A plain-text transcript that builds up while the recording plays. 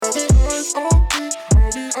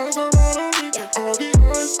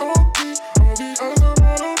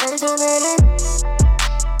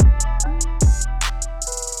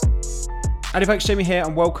Howdy folks, Jamie here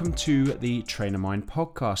and welcome to the Trainer Mind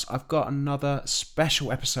podcast. I've got another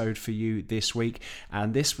special episode for you this week,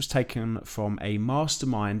 and this was taken from a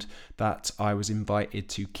mastermind that I was invited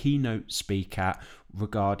to keynote speak at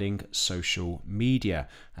regarding social media.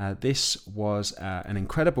 This was an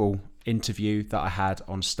incredible interview that I had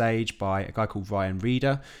on stage by a guy called Ryan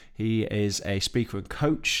Reeder. He is a speaker and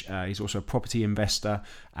coach. He's also a property investor,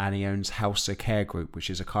 and he owns Hauser Care Group, which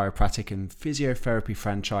is a chiropractic and physiotherapy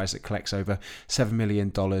franchise that collects over $7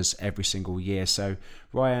 million every single year. So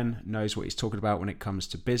Ryan knows what he's talking about when it comes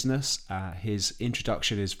to business. His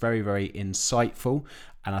introduction is very, very insightful,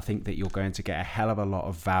 and I think that you're going to get a hell of a lot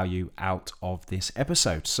of value out of this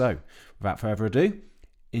episode. So without further ado,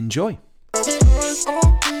 enjoy.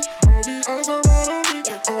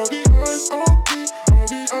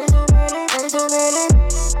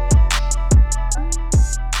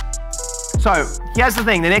 So here's the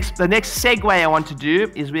thing, the next segue I want to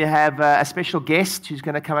do is we have a special guest who's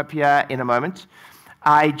going to come up here in a moment.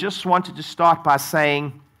 I just wanted to start by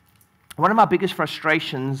saying one of my biggest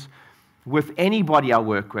frustrations with anybody I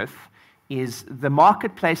work with is the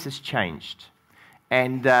marketplace has changed.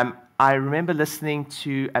 And I remember listening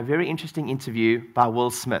to a very interesting interview by Will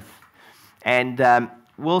Smith. And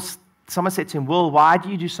someone said to him, "Will, why do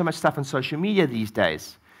you do so much stuff on social media these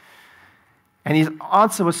days?" And his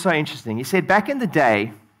answer was so interesting. He said, back in the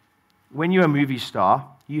day, when you were a movie star,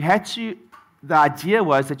 the idea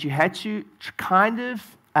was that you had to kind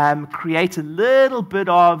of create a little bit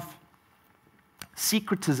of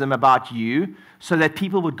secretism about you so that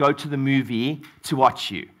people would go to the movie to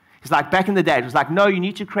watch you. It's like back in the day, it was like, no, you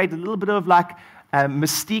need to create a little bit of like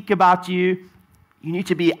mystique about you. You need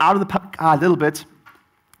to be out of the public eye a little bit,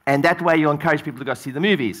 and that way you'll encourage people to go see the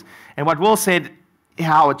movies. And what Will said,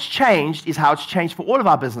 how it's changed is how it's changed for all of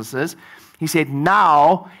our businesses. He said,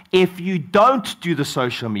 now, if you don't do the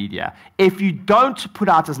social media, if you don't put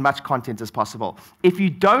out as much content as possible, if you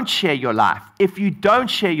don't share your life, if you don't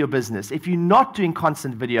share your business, if you're not doing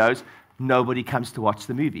constant videos, nobody comes to watch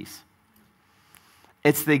the movies.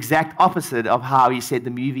 It's the exact opposite of how he said the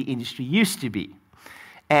movie industry used to be.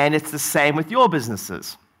 And it's the same with your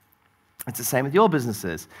businesses. It's the same with your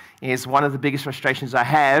businesses. Is one of the biggest frustrations I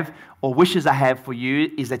have, or wishes I have for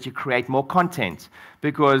you, is that you create more content.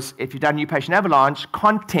 Because if you've done New Patient Avalanche,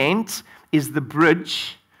 content is the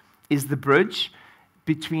bridge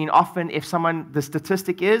between the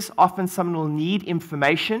statistic is, often someone will need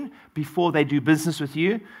information before they do business with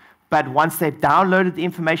you. But once they've downloaded the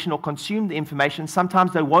information or consumed the information,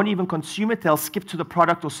 sometimes they won't even consume it. They'll skip to the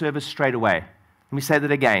product or service straight away. Let me say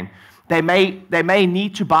that again. They may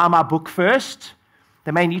need to buy my book first.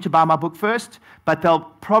 But they'll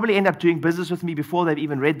probably end up doing business with me before they've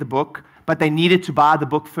even read the book. But they needed to buy the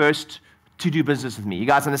book first to do business with me. You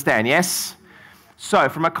guys understand, yes? So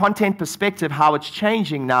from a content perspective, how it's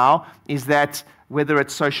changing now is that whether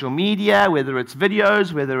it's social media, whether it's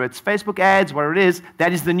videos, whether it's Facebook ads, whatever it is,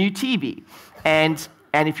 that is the new TV. And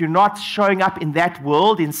if you're not showing up in that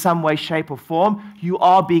world in some way, shape, or form, you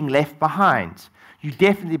are being left behind. You're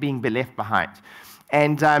definitely being left behind.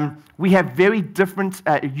 And we have very different,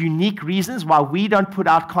 unique reasons why we don't put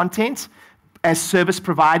out content as service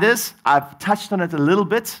providers. I've touched on it a little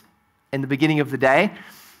bit in the beginning of the day.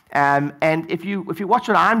 And if you watch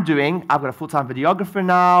what I'm doing, I've got a full-time videographer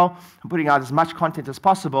now. I'm putting out as much content as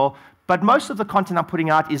possible. But most of the content I'm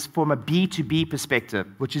putting out is from a B2B perspective,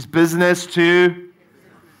 which is business to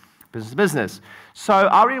business. So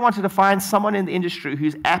I really wanted to find someone in the industry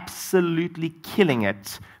who's absolutely killing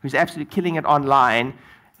it online,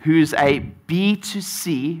 who's a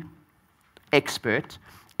B2C expert,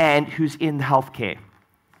 and who's in healthcare,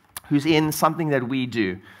 who's in something that we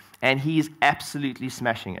do. And he's absolutely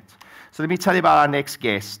smashing it. So let me tell you about our next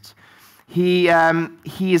guest. He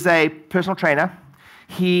is a personal trainer.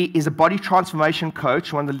 He is a body transformation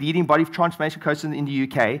coach, one of the leading body transformation coaches in the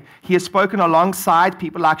UK. He has spoken alongside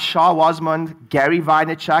people like Shah Wasmond, Gary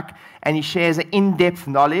Vaynerchuk, and he shares an in-depth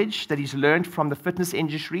knowledge that he's learned from the fitness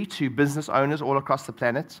industry to business owners all across the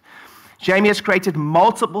planet. Jamie has created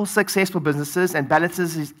multiple successful businesses and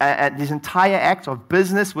balances his entire act of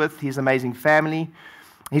business with his amazing family.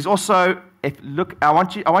 He's also, I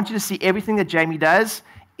want you to see everything that Jamie does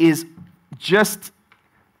is just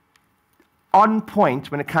on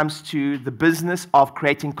point when it comes to the business of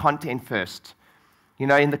creating content first. You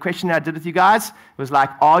know, in the question I did with you guys, it was like,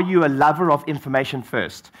 are you a lover of information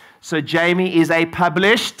first? So Jamie is a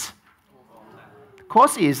published, of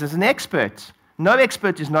course he is, as an expert. No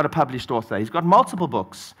expert is not a published author. He's got multiple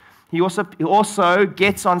books. He also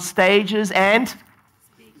gets on stages and,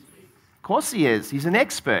 of course he is. He's an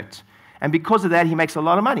expert. And because of that, he makes a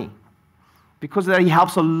lot of money. Because of that, he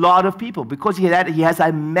helps a lot of people. Because he has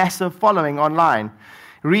a massive following online.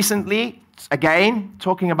 Recently, again,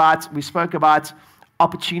 we spoke about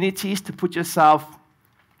opportunities to put yourself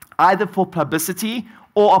either for publicity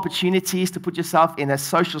or opportunities to put yourself in a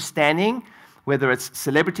social standing, whether it's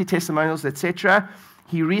celebrity testimonials, etc.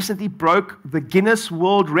 He recently broke the Guinness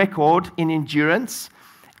World Record in endurance,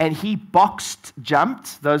 and he box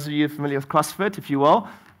jumped. Those of you familiar with CrossFit, if you will,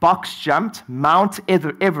 box jumped Mount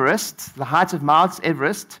Everest, the height of Mount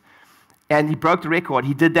Everest, and he broke the record.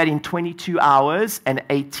 He did that in 22 hours and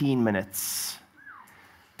 18 minutes.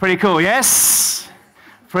 Pretty cool, yes?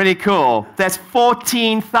 Pretty cool. That's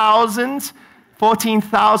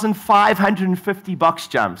 14,550 box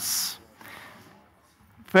jumps.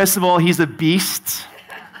 First of all, he's a beast,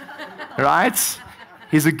 right?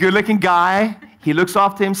 He's a good-looking guy. He looks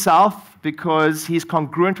after himself because he's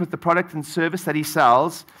congruent with the product and service that he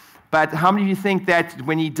sells. But how many of you think that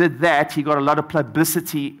when he did that, he got a lot of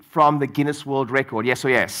publicity from the Guinness World Record? Yes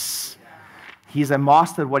or yes? He's a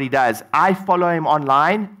master at what he does. I follow him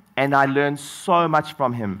online, and I learn so much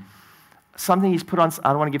from him. Something he's put on, I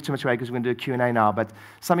don't want to give too much away because we're going to do a Q&A now, but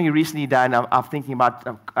something he recently done, I'm thinking about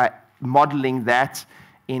modeling that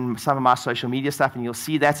in some of my social media stuff, and you'll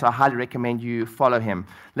see that, so I highly recommend you follow him.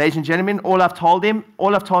 Ladies and gentlemen, all I've told him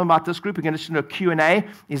about this group, we're going to do a Q&A,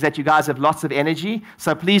 is that you guys have lots of energy,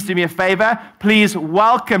 so please do me a favor. Please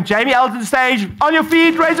welcome Jamie Elder to the stage. On your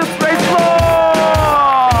feet, raise the floor!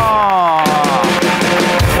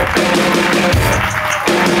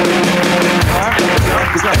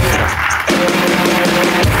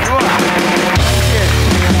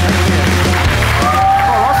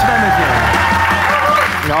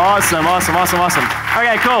 Awesome.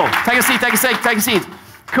 Okay, cool. Take a seat.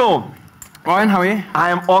 Cool. Ryan, how are you? I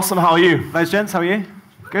am awesome. How are you? Those gents, how are you?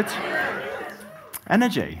 Good?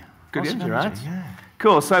 Energy. Good Awesome energy, right? Yeah.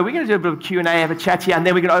 Cool. So we're going to do a bit of Q&A, have a chat here, and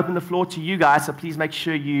then we're going to open the floor to you guys. So please make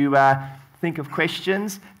sure you think of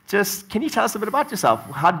questions. Just, can you tell us a bit about yourself?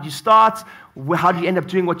 How did you start? How did you end up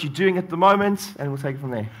doing what you're doing at the moment? And we'll take it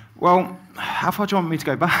from there. Well, how far do you want me to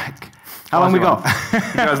go back? How long we got?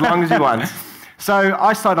 Go as long as you want. So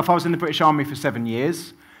I started off, I was in the British Army for 7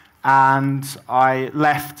 years, and I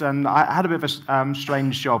left, and I had a bit of a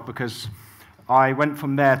strange job because I went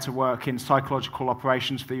from there to work in psychological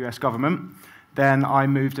operations for the US government. Then I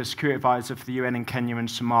moved as security advisor for the UN in Kenya and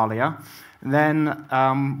Somalia. And then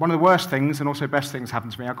one of the worst things, and also best things,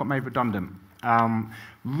 happened to me. I got made redundant.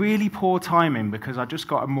 Really poor timing because I just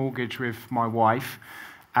got a mortgage with my wife.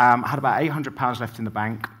 I had about £800 left in the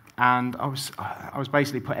bank. And I was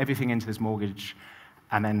basically put everything into this mortgage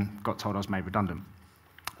and then got told I was made redundant.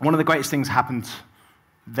 One of the greatest things happened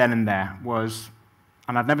then and there was,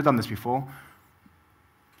 and I'd never done this before,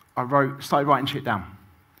 I started writing shit down.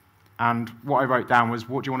 And what I wrote down was,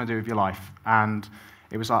 what do you want to do with your life? And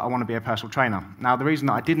it was like, I want to be a personal trainer. Now, the reason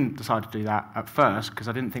that I didn't decide to do that at first, because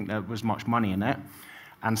I didn't think there was much money in it.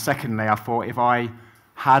 And secondly, I thought if I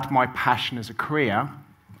had my passion as a career,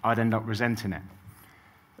 I'd end up resenting it.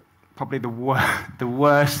 Probably the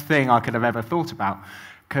worst thing I could have ever thought about,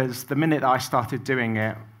 because the minute that I started doing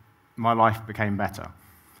it, my life became better.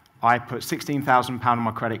 I put £16,000 on my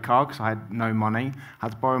credit card because I had no money. I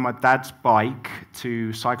had to borrow my dad's bike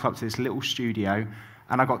to cycle up to this little studio,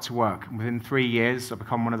 and I got to work. And within 3 years, I've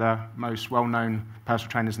become one of the most well-known personal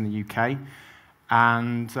trainers in the UK.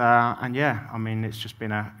 And yeah, I mean, it's just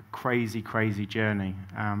been a crazy, crazy journey,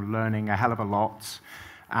 learning a hell of a lot.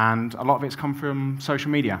 And a lot of it's come from social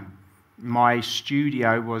media. My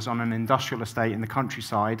studio was on an industrial estate in the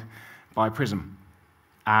countryside by a prison.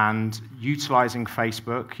 And utilizing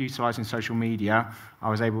Facebook, utilizing social media,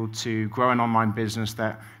 I was able to grow an online business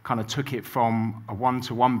that kind of took it from a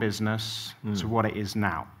one-to-one business to what it is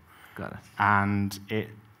now. Got it. And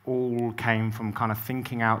it all came from kind of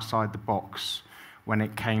thinking outside the box when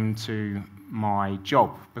it came to my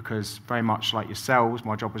job, because very much like yourselves,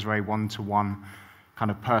 my job was very one-to-one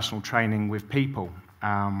kind of personal training with people.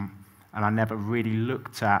 And I never really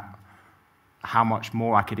looked at how much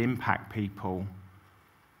more I could impact people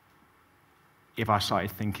if I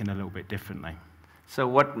started thinking a little bit differently. So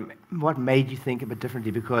what made you think a bit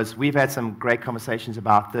differently? Because we've had some great conversations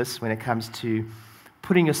about this when it comes to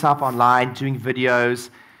putting yourself online, doing videos,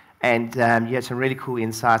 and you had some really cool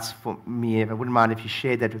insights for me. I wouldn't mind if you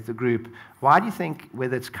shared that with the group. Why do you think,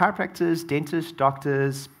 whether it's chiropractors, dentists,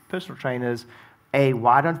 doctors, personal trainers,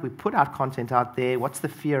 why don't we put our content out there? What's the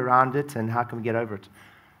fear around it, and how can we get over it?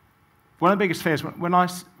 One of the biggest fears, when I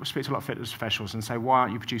speak to a lot of fitness professionals and say, why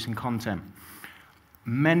aren't you producing content?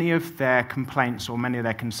 Many of their complaints or many of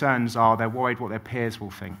their concerns are they're worried what their peers will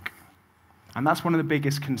think. And that's one of the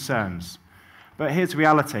biggest concerns. But here's the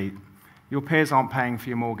reality. Your peers aren't paying for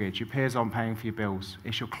your mortgage. Your peers aren't paying for your bills.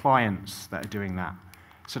 It's your clients that are doing that.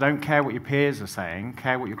 So don't care what your peers are saying,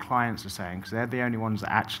 care what your clients are saying, because they're the only ones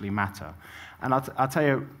that actually matter. And I'll tell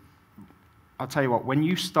you what, when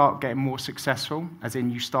you start getting more successful, as in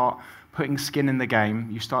you start putting skin in the game,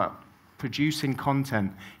 you start producing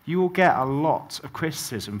content, you will get a lot of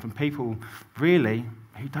criticism from people really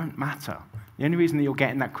who don't matter. The only reason that you're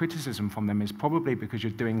getting that criticism from them is probably because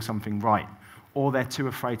you're doing something right, or they're too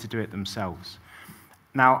afraid to do it themselves.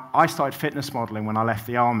 Now, I started fitness modeling when I left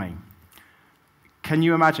the army. Can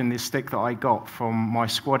you imagine the stick that I got from my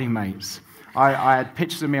squaddy mates? I had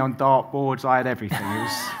pictures of me on dartboards, I had everything.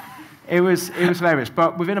 It was hilarious.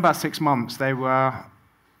 But within about 6 months, they were,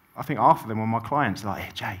 I think half of them were my clients. They're like,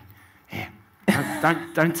 "Hey, Jay, here,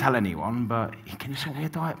 don't tell anyone, but can you sort me a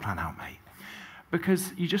diet plan out, mate?"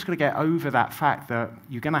 Because you just got to get over that fact that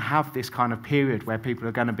you're going to have this kind of period where people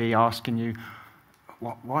are going to be asking you,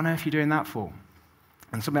 what on earth are you doing that for?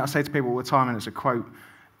 And something I say to people all the time, and it's a quote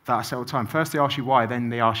that I say all the time. First they ask you why, then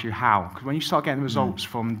they ask you how. Because when you start getting results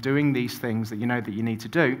from doing these things that you know that you need to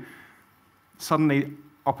do, suddenly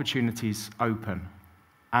opportunities open.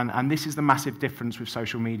 And this is the massive difference with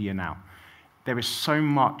social media now. There is so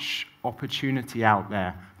much opportunity out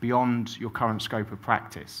there beyond your current scope of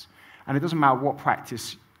practice. And it doesn't matter what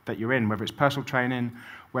practice that you're in, whether it's personal training,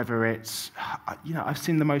 whether it's, I've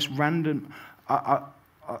seen the most random, a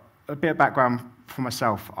bit of background for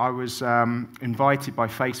myself. I was invited by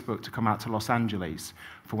Facebook to come out to Los Angeles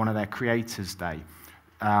for one of their Creators Day.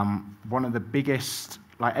 One of the biggest,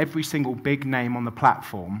 like every single big name on the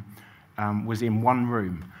platform was in one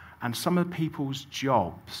room. And some of the people's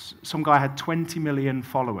jobs, some guy had 20 million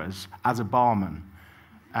followers as a barman.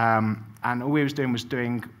 And all he was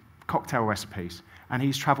doing cocktail recipes. And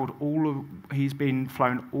he's been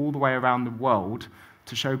flown all the way around the world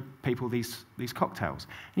to show people these cocktails.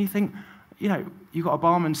 And you think, you've got a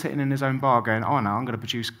barman sitting in his own bar going, "Oh, no, I'm going to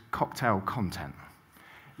produce cocktail content."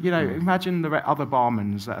 Imagine the other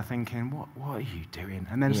barmans that are thinking, what are you doing?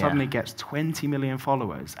 And then suddenly gets 20 million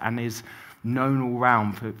followers and is known all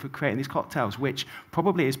round for creating these cocktails, which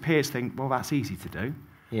probably his peers think, well, that's easy to do.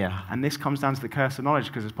 Yeah. And this comes down to the curse of knowledge,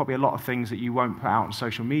 because there's probably a lot of things that you won't put out on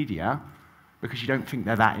social media because you don't think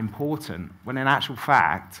they're that important, when in actual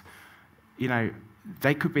fact,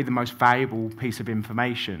 they could be the most valuable piece of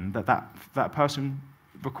information that person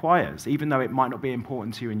requires. Even though it might not be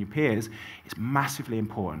important to you and your peers, it's massively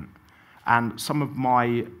important. And some of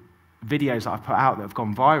my videos that I've put out that have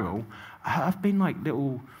gone viral have been like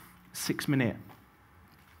little 6-minute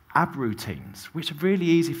ab routines, which are really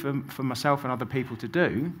easy for myself and other people to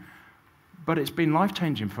do, but it's been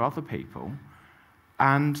life-changing for other people.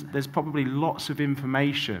 And there's probably lots of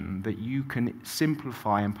information that you can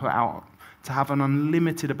simplify and put out to have an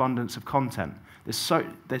unlimited abundance of content. There's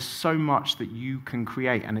so much that you can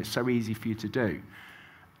create, and it's so easy for you to do.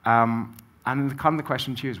 And the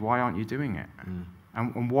question to you is, why aren't you doing it?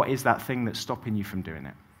 And what is that thing that's stopping you from doing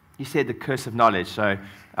it? You said the curse of knowledge, so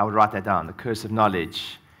I would write that down. The curse of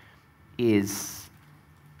knowledge is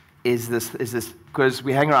this because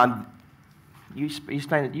we hang around. You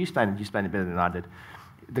explained it better than I did.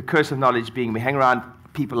 The curse of knowledge being we hang around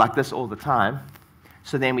people like this all the time,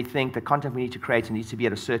 so then we think the content we need to create needs to be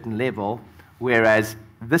at a certain level, whereas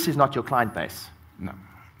this is not your client base. No.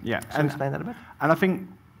 Yeah. Can you explain that a bit? And I think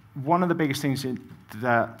one of the biggest things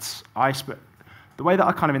that the way that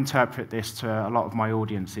I kind of interpret this to a lot of my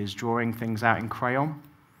audience is drawing things out in crayon.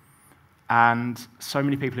 And so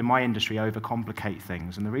many people in my industry overcomplicate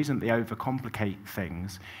things. And the reason they overcomplicate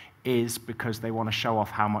things is because they want to show off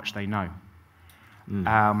how much they know.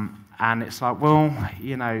 And it's like, well,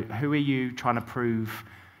 who are you trying to prove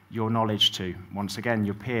your knowledge to? Once again,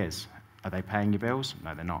 your peers. Are they paying your bills?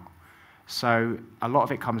 No, they're not. So a lot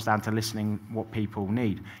of it comes down to listening what people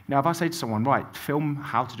need. If I say to someone, right, film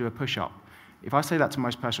how to do a push-up, if I say that to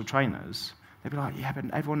most personal trainers, they'd be like, yeah, but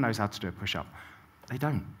everyone knows how to do a push-up. They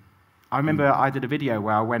don't. I remember I did a video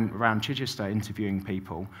where I went around Chichester interviewing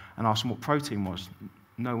people and asked them what protein was.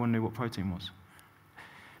 No one knew what protein was.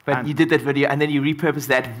 But you did that video, and then you repurposed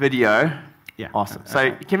that video. Yeah. Awesome. So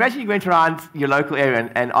can you imagine you went around your local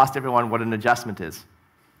area and asked everyone what an adjustment is?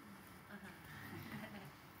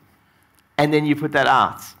 And then you put that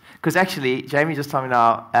out. Because actually, Jamie just told me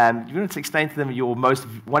now, you want to explain to them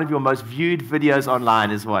one of your most viewed videos online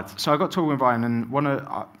is what? So I got talking with Ryan, and one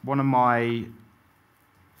of my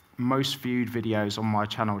most viewed videos on my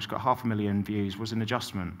channel, which got 500,000 views, was an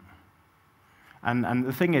adjustment. And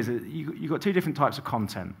the thing is, you've got two different types of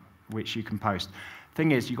content which you can post. The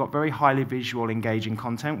thing is, you've got very highly visual, engaging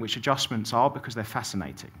content, which adjustments are because they're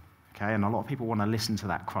fascinating. okay? And a lot of people want to listen to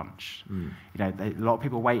that crunch. You know, a lot of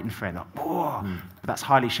people are waiting for it. Like, oh, but that's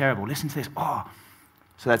highly shareable. Listen to this. Oh,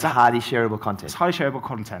 So that's highly shareable content. it's highly shareable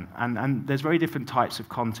content, and there's very different types of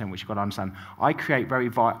content which you've got to understand. I create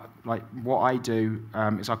like what I do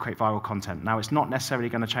is I create viral content. Now, it's not necessarily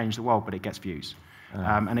going to change the world, but it gets views.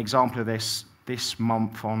 An example of this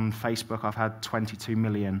month on Facebook, I've had 22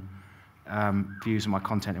 million views of my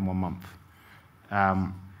content in 1 month.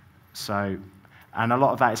 And a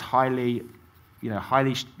lot of that is highly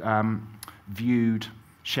viewed,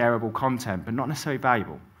 shareable content, but not necessarily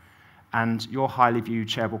valuable. And your highly viewed,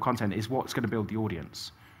 shareable content is what's going to build the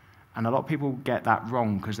audience. And a lot of people get that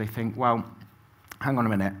wrong because they think, well, hang on a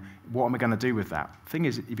minute, what am I going to do with that? The thing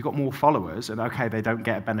is, if you've got more followers, and okay, they don't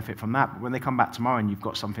get a benefit from that, but when they come back tomorrow and you've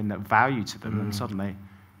got something that value to them, then suddenly,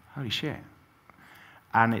 holy shit.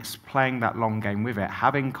 And it's playing that long game with it,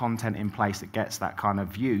 having content in place that gets that kind of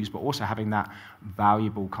views, but also having that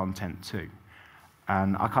valuable content too.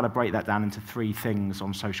 And I kind of break that down into 3 things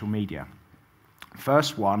on social media.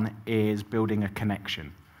 First one is building a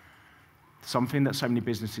connection. Something that so many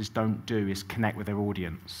businesses don't do is connect with their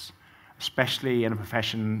audience, especially in a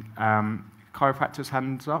profession. Chiropractors,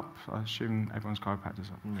 hands up. I assume everyone's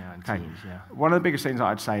chiropractors up. Yeah, and Okay. teams, yeah. One of the biggest things that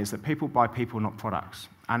I'd say is that people buy people, not products.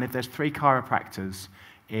 And if there's 3 chiropractors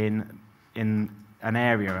in an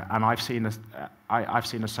area, and I've seen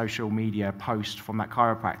a social media post from that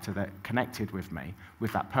chiropractor that connected with me,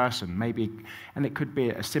 with that person, maybe, and it could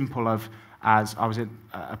be as simple as I was in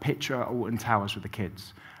a picture at Alton Towers with the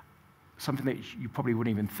kids, something that you probably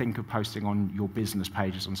wouldn't even think of posting on your business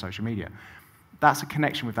pages on social media. That's a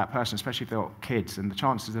connection with that person, especially if they're kids, and the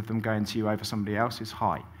chances of them going to you over somebody else is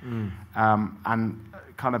high. And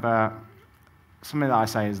kind of something that I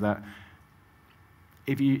say is that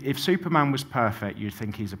if Superman was perfect, you'd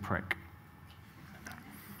think he's a prick.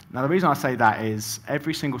 Now, the reason I say that is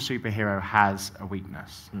every single superhero has a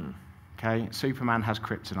weakness. Okay, Superman has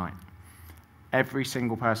kryptonite. Every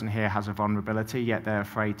single person here has a vulnerability, yet they're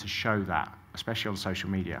afraid to show that, especially on social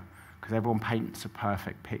media, because everyone paints a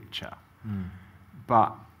perfect picture.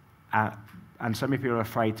 But and so many people are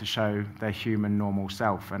afraid to show their human, normal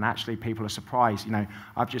self. And actually, people are surprised. You know,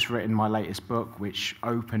 I've just written my latest book, which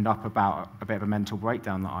opened up about a bit of a mental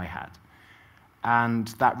breakdown that I had. And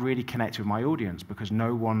that really connected with my audience because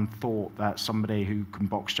no one thought that somebody who can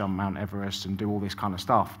box jump Mount Everest and do all this kind of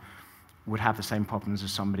stuff would have the same problems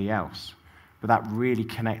as somebody else. But that really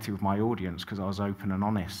connected with my audience because I was open and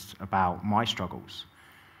honest about my struggles.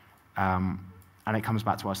 And it comes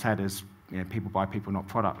back to what I said is, you know, people buy people, not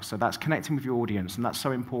products. So that's connecting with your audience, and that's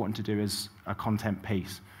so important to do as a content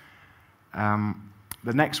piece.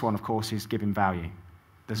 The next one, of course, is giving value.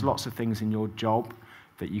 There's lots of things in your job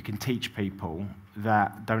that you can teach people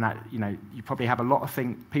that don't, you probably have a lot of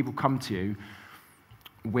things, people come to you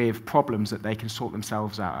with problems that they can sort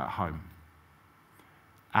themselves out at home.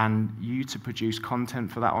 And you to produce content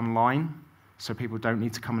for that online, so people don't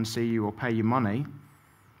need to come and see you or pay you money,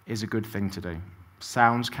 is a good thing to do.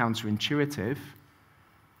 Sounds counterintuitive,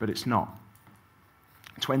 but it's not.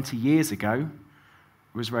 20 years ago,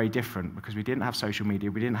 it was very different because we didn't have social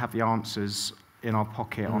media, we didn't have the answers in our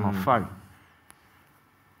pocket on our phone.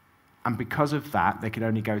 And because of that, they could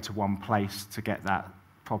only go to one place to get that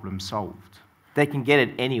problem solved. They can get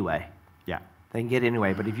it anyway. Yeah. They can get it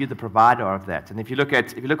anyway, but if you're the provider of that, and if you look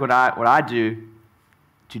what I do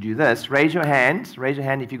to do this, raise your hand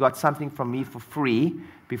if you got something from me for free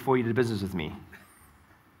before you did business with me.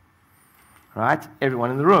 Right?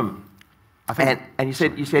 Everyone in the room. And you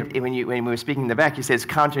said when we were speaking in the back, you said it's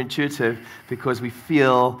counterintuitive because we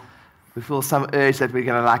feel some urge that we're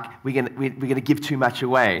gonna give too much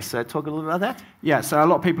away. So talk a little bit about that. Yeah. So a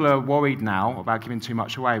lot of people are worried now about giving too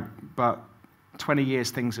much away, but 20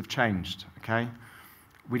 years things have changed. Okay,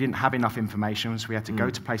 we didn't have enough information, so we had to go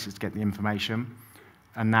to places to get the information,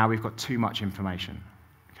 and now we've got too much information.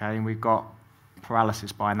 Okay, and we've got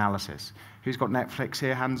paralysis by analysis. Who's got Netflix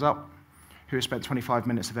here? Hands up. Who has spent 25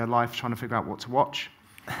 minutes of their life trying to figure out what to watch?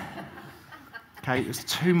 Okay, there's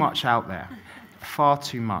too much out there, far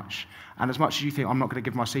too much. And as much as you think, I'm not going to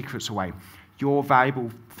give my secrets away, your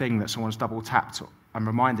valuable thing that someone's double tapped and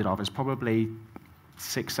reminded of is probably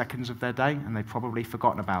 6 seconds of their day, and they've probably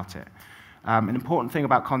forgotten about it. An important thing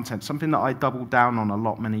about content, something that I doubled down on a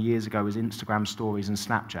lot many years ago, is Instagram stories and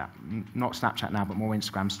Snapchat. Not Snapchat now, but more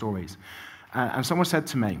Instagram stories. And someone said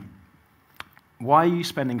to me, why are you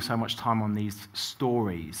spending so much time on these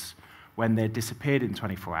stories when they're disappeared in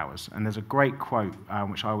 24 hours? And there's a great quote,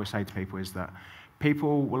 which I always say to people, is that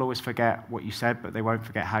people will always forget what you said, but they won't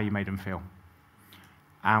forget how you made them feel.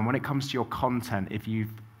 And when it comes to your content, if you've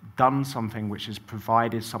done something which has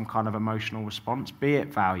provided some kind of emotional response, be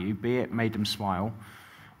it value, be it made them smile,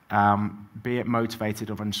 be it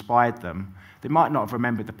motivated or inspired them. They might not have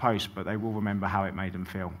remembered the post, but they will remember how it made them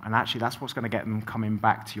feel. And actually, that's what's going to get them coming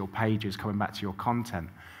back to your pages, coming back to your content.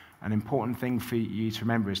 An important thing for you to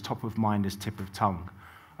remember is top of mind is tip of tongue.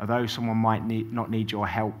 Although someone might not need your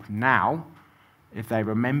help now, if they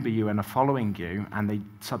remember you and are following you and they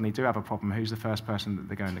suddenly do have a problem, who's the first person that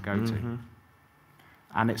they're going to go to?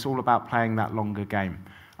 And it's all about playing that longer game.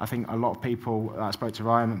 I think a lot of people, I spoke to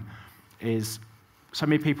Ryan, is so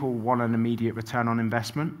many people want an immediate return on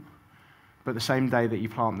investment, but the same day that you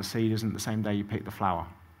plant the seed isn't the same day you pick the flower.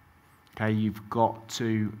 Okay, you've got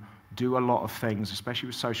to do a lot of things, especially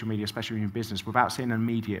with social media, especially in your business, without seeing an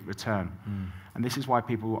immediate return. And this is why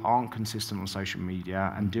people aren't consistent on social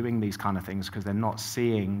media and doing these kind of things, because they're not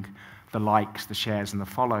seeing the likes, the shares, and the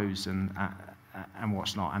follows, and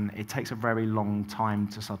what's not. And it takes a very long time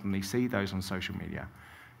to suddenly see those on social media,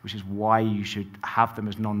 which is why you should have them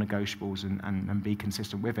as non-negotiables and be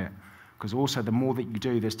consistent with it. Because also, the more that you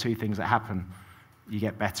do, there's two things that happen. You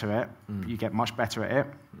get better at it. You get much better at it.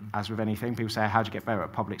 As with anything, people say, how do you get better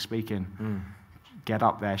at public speaking? Get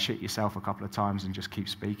up there, shit yourself a couple of times, and just keep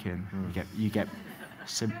speaking. You get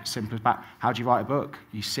simple as that. How do you write a book?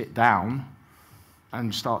 You sit down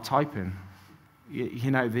and start typing.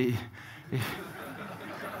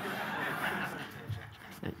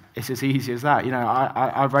 It's as easy as that.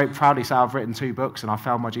 I very proudly say I've written 2 books and I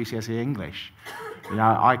failed my GCSE English.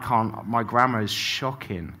 I can't. My grammar is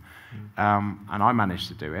shocking. And I managed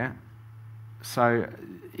to do it. So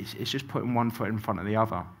it's just putting one foot in front of the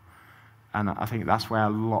other. And I think that's where a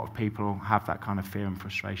lot of people have that kind of fear and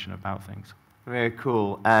frustration about things. Very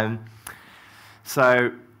cool.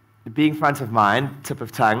 So being front of mind, tip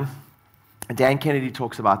of tongue, Dan Kennedy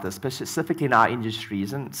talks about this, specifically in our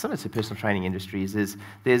industries, and similar to personal training industries, is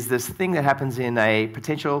there's this thing that happens in a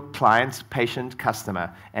potential client, patient,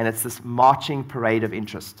 customer, and it's this marching parade of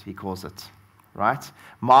interest, he calls it. Right?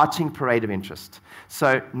 Marching parade of interest.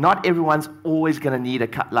 So not everyone's always going to need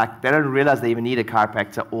they don't realize they even need a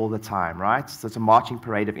chiropractor all the time, right? So it's a marching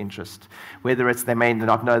parade of interest. Whether it's they may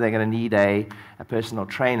not know they're going to need a personal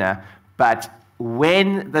trainer, but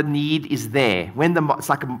when the need is there, it's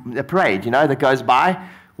like a parade, that goes by.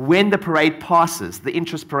 When the parade passes, the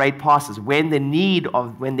interest parade passes, when their need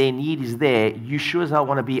is there, you sure as hell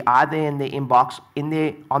want to be either in their inbox,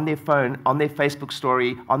 on their phone, on their Facebook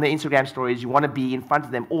story, on their Instagram stories. You want to be in front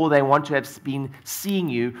of them, or they want to have been seeing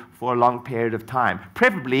you for a long period of time.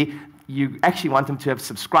 Preferably, you actually want them to have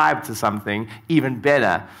subscribed to something, even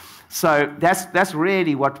better. So that's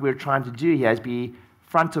really what we're trying to do here, is be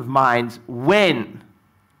front of mind when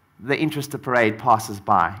the interest parade passes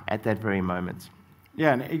by at that very moment.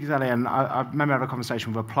 Yeah, exactly. And I remember having a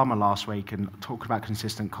conversation with a plumber last week and talking about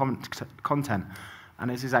consistent content. And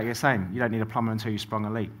it's exactly the same. You don't need a plumber until you've sprung a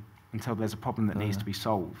leak, until there's a problem that needs to be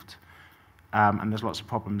solved. And there's lots of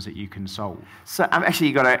problems that you can solve. So I've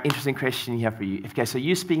actually got an interesting question here for you. Okay, so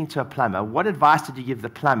you're speaking to a plumber. What advice did you give the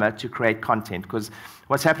plumber to create content? Because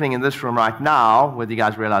what's happening in this room right now, whether you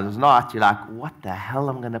guys realize it or not, you're like, what the hell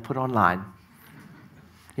am I going to put online?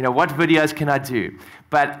 What videos can I do?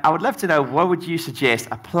 But I would love to know, what would you suggest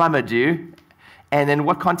a plumber do? And then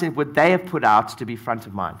what content would they have put out to be front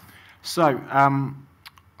of mind? So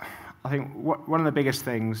I think one of the biggest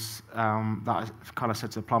things that I kind of said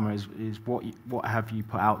to the plumber is what have you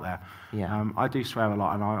put out there? Yeah. I do swear a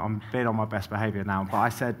lot, and I'm being on my best behaviour now. But I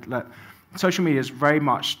said, look, social media is very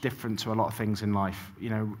much different to a lot of things in life.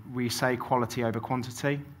 We say quality over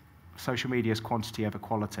quantity. Social media is quantity over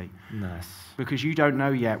quality. Nice. Because you don't know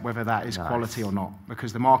yet whether that is quality or not.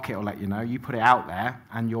 Because the market will let you know. You put it out there,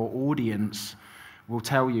 and your audience will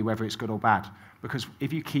tell you whether it's good or bad. Because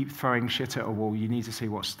if you keep throwing shit at a wall, you need to see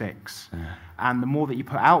what sticks. Yeah. And the more that you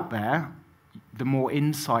put out there, the more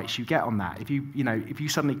insights you get on that. If you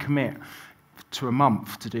suddenly commit to a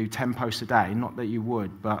month to do 10 posts a day, not that you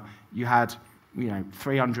would, but you had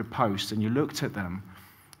 300 posts and you looked at them,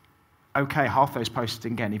 okay, half those posts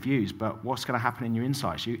didn't get any views, but what's going to happen in your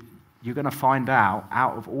insights? You're going to find out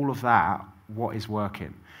of all of that, what is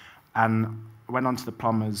working. And I went on to the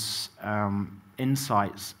plumber's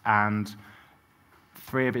insights, and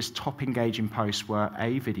 3 of his top engaging posts were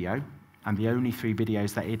a video, and the only 3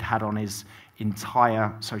 videos that he'd had on his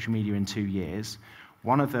entire social media in 2 years.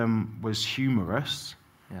 One of them was humorous,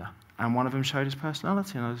 and one of them showed his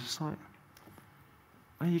personality, and I was just like,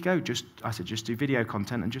 there you go. I said, just do video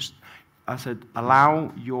content, and I said,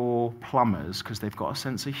 allow your plumbers, because they've got a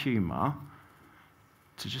sense of humour,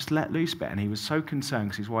 to just let loose a bit. And he was so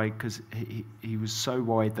concerned because he was so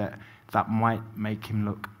worried that might make him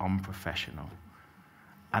look unprofessional.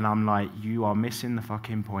 And I'm like, you are missing the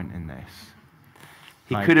fucking point in this.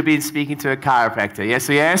 He could have been speaking to a chiropractor. Yes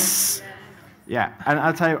or yes? Yeah, and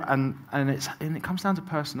I'll tell you, and it comes down to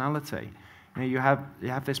personality. You know, you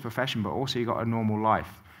have this profession, but also you've got a normal life.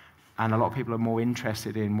 And a lot of people are more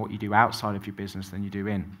interested in what you do outside of your business than you do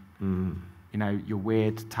in. You know, your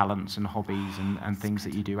weird talents and hobbies and things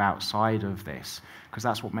that you do outside of this, because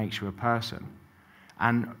that's what makes you a person.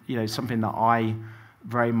 And, you know, something that I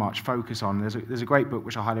very much focus on, there's a great book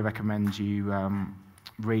which I highly recommend you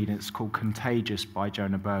read, and it's called Contagious by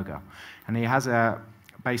Jonah Berger. And he has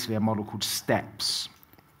basically a model called STEPS,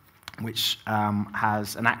 which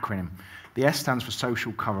has an acronym. The S stands for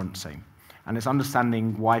social currency, and it's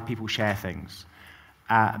understanding why people share things.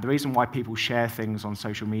 The reason why people share things on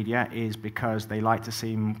social media is because they like to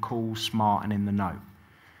seem cool, smart, and in the know.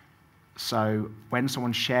 So when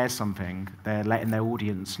someone shares something, they're letting their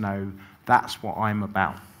audience know that's what I'm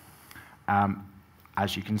about.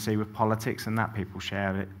 As you can see with politics and that, people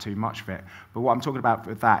share it too much of it. But what I'm talking about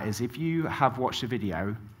with that is if you have watched a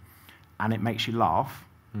video and it makes you laugh,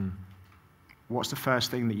 what's the first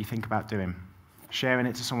thing that you think about doing? Sharing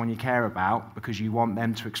it to someone you care about because you want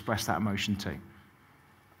them to express that emotion too.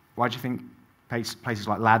 Why do you think places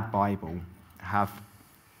like Lad Bible have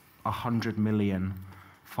 100 million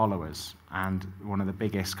followers and one of the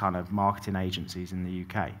biggest kind of marketing agencies in the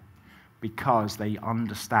UK? Because they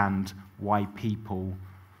understand why people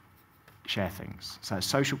share things. So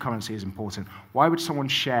social currency is important. Why would someone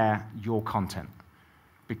share your content?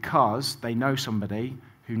 Because they know somebody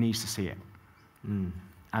who needs to see it.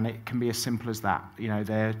 And it can be as simple as that. You know,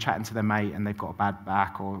 they're chatting to their mate and they've got a bad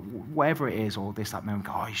back or whatever it is, or this, that, and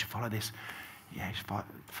go, oh, you should follow this. Yeah, you should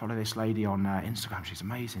follow this lady on Instagram. She's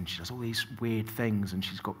amazing. She does all these weird things and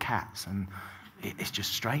she's got cats and it's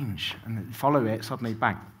just strange. And you follow it, suddenly,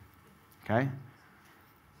 bang. Okay?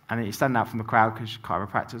 And you stand out from the crowd because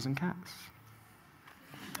chiropractors and cats.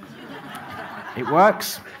 It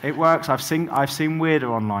works. It works. I've seen weirder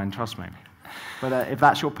online, trust me. But if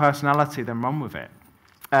that's your personality, then run with it.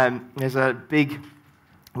 There's a big,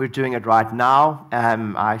 we're doing it right now.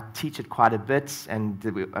 I teach it quite a bit, and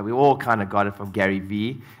we all kind of got it from Gary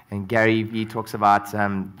Vee. And Gary Vee talks about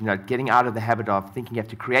getting out of the habit of thinking you have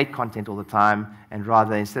to create content all the time, and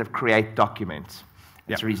rather, instead of create, document.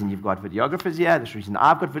 That's the reason you've got videographers here. That's the reason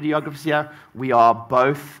I've got videographers here. We are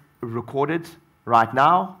both recorded right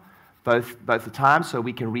now, both the time, so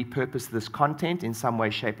we can repurpose this content in some way,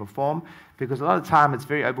 shape, or form. Because a lot of the time, it's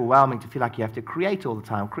very overwhelming to feel like you have to create all the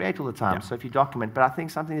time. Yeah. So if you document, but I think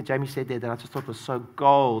something that Jamie said there that I just thought was so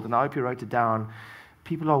gold, and I hope you wrote it down.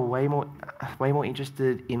 People are way more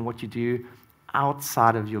interested in what you do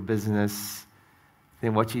outside of your business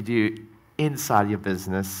than what you do inside your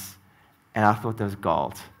business. And I thought that was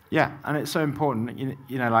gold. Yeah, and it's so important.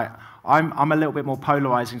 You know, like I'm a little bit more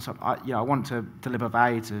polarizing. So I want to deliver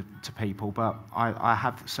value to people, but I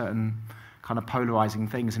have certain kind of polarizing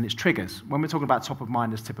things, and it's triggers. When we're talking about top of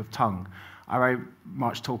mind as tip of tongue, I very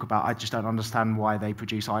much talk about I just don't understand why they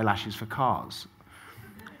produce eyelashes for cars.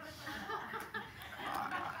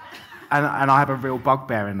 And I have a real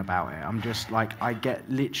bugbearing about it. I'm just like, I get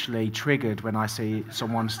literally triggered when I see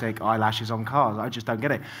someone stick eyelashes on cars. I just don't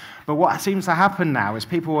get it. But what seems to happen now is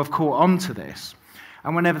people have caught on to this.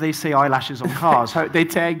 And whenever they see eyelashes on cars, they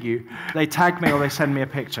tag you. They tag me or they send me a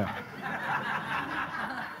picture.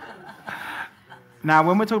 Now,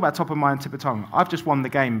 when we're talking about top of mind, tip of tongue, I've just won the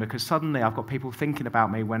game because suddenly I've got people thinking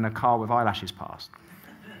about me when a car with eyelashes passed.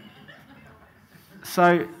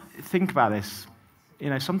 So think about this. You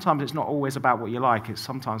know, sometimes it's not always about what you like, it's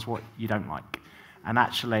sometimes what you don't like. And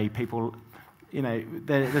actually, people, you know,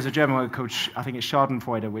 there's a German word called, I think it's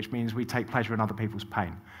Schadenfreude, which means we take pleasure in other people's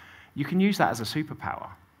pain. You can use that as a superpower.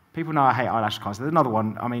 People know I hate eyelash cars. There's another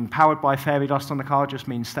one. I mean, powered by fairy dust on the car just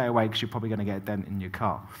means stay away because you're probably going to get a dent in your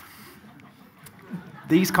car.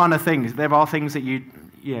 These kind of things, there are things that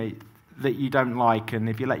you don't like, and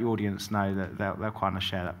if you let your audience know, that they'll kind of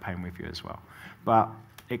share that pain with you as well. But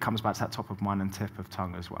it comes back to that top of mind and tip of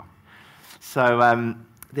tongue as well. So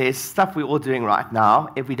there's stuff we're all doing right now,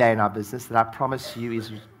 every day in our business, that I promise you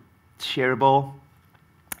is shareable,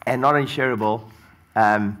 and not only shareable,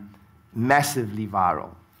 massively viral.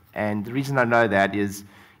 And the reason I know that is,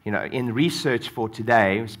 you know, in research for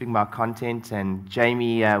today, we're speaking about content, and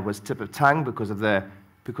Jamie was tip of tongue because of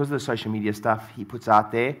the social media stuff he puts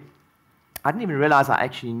out there. I didn't even realize I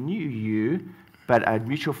actually knew you, but a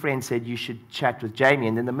mutual friend said you should chat with Jamie.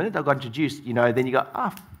 And then the minute I got introduced, you know, then you go,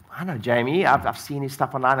 oh, I know Jamie. I've seen his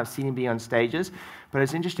stuff online. I've seen him be on stages. But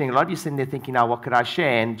it's interesting. A lot of you sitting there thinking, now, what could I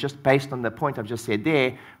share? And just based on the point I've just said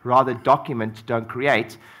there, rather document, don't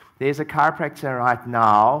create. There's a chiropractor right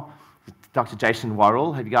now Dr. Jason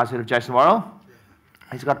Worrell. Have you guys heard of Jason Worrell?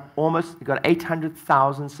 He's got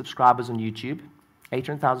 800,000 subscribers on YouTube.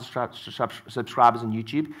 800,000 subscribers on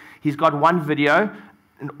YouTube. He's got one video,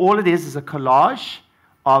 and all it is a collage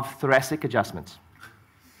of thoracic adjustments.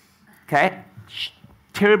 Okay?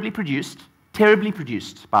 Terribly produced,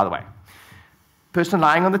 by the way. Person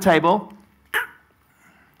lying on the table,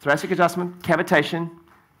 thoracic adjustment, cavitation,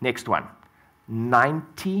 next one.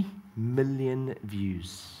 90 million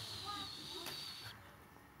views.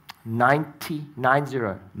 90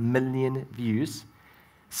 million views.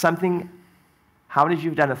 How many of you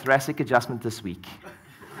have done a thoracic adjustment this week?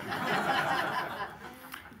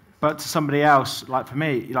 But to somebody else, like for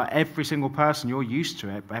me, like every single person, you're used to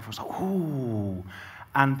it, but everyone's like, ooh.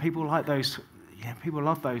 And people like those, people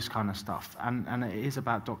love those kind of stuff. And it is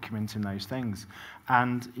about documenting those things.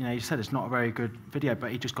 And, you said it's not a very good video,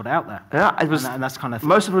 but he just got it out there. Yeah, it was. And that's kind of...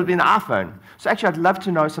 Most of it would be an iPhone. So actually, I'd love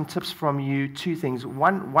to know some tips from you, two things.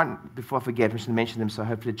 One before I forget, I should mention them, so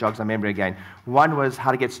hopefully it jogs my memory again. One was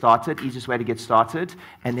how to get started, easiest way to get started.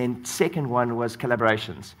 And then second one was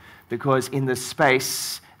collaborations. Because in this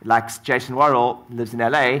space, like Jason Worrell lives in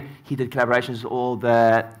LA, he did collaborations with all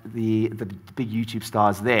the big YouTube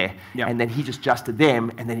stars there. Yep. And then he just adjusted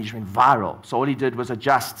them, and then he just went viral. So all he did was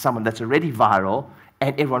adjust someone that's already viral,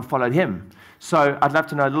 and everyone followed him. So I'd love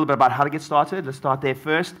to know a little bit about how to get started. Let's start there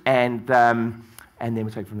first, and then we'll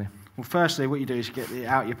take it from there. Well, firstly, what you do is you get it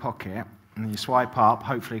out of your pocket, and you swipe up,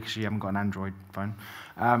 hopefully because you haven't got an Android phone,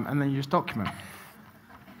 and then you just document.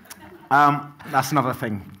 That's another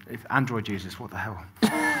thing. If Android users, what the hell?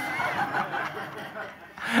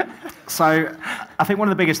 So I think one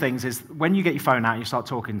of the biggest things is when you get your phone out and you start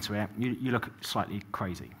talking to it, you look slightly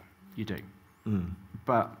crazy. You do.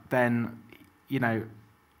 But then,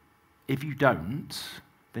 if you don't,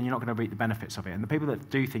 then you're not going to reap the benefits of it. And the people that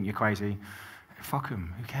do think you're crazy, fuck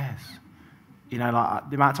them, who cares? Like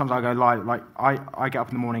the amount of times I go live, like I get up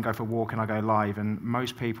in the morning, go for a walk, and I go live, and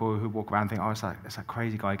most people who walk around think, oh, it's that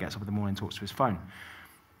crazy guy who gets up in the morning and talks to his phone.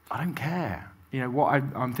 I don't care. What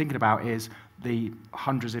I'm thinking about is the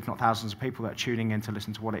hundreds, if not thousands, of people that are tuning in to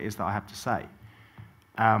listen to what it is that I have to say.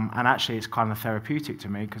 And actually, it's kind of therapeutic to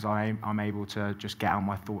me because I'm able to just get out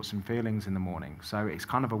my thoughts and feelings in the morning. So it's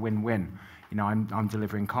kind of a win-win. I'm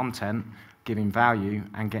delivering content, giving value,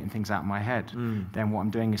 and getting things out of my head. Then what I'm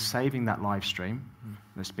doing is saving that live stream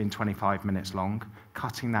that's been 25 minutes long,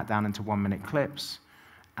 cutting that down into 1-minute clips,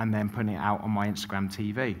 and then putting it out on my Instagram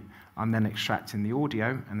TV. I'm then extracting the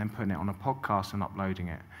audio and then putting it on a podcast and uploading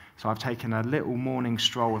it. So I've taken a little morning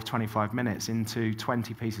stroll of 25 minutes into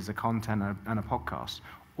 20 pieces of content and a podcast,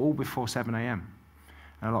 all before 7 a.m.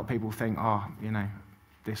 And a lot of people think,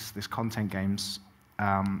 this content game's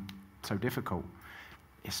so difficult.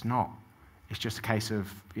 It's not. It's just a case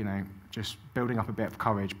of, just building up a bit of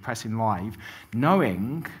courage, pressing live,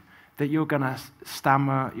 knowing that you're going to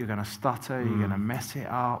stammer, you're going to stutter, you're going to mess it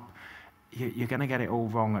up. You're going to get it all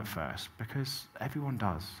wrong at first because everyone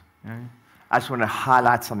does. I just want to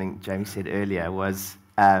highlight something Jamie said earlier was,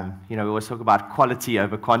 we always talk about quality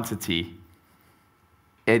over quantity.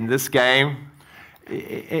 In this game,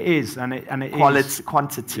 it is, and it is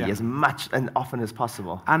quantity as much and often as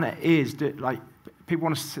possible. And it is like people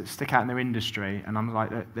want to stick out in their industry, and I'm like,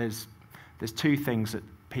 there's two things that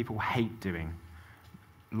people hate doing: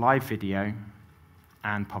 live video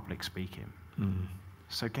and public speaking.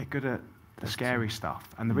 So get good at the scary stuff.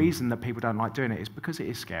 And the reason that people don't like doing it is because it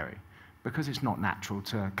is scary, because it's not natural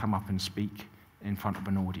to come up and speak in front of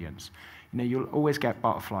an audience. You'll always get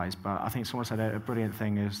butterflies, but I think someone said a brilliant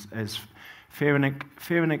thing is fear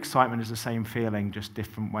and excitement is the same feeling, just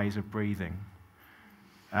different ways of breathing.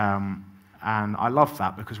 And I love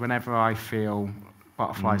that because whenever I feel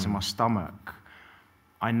butterflies in my stomach,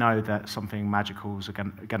 I know that something magical is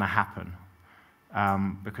going to happen.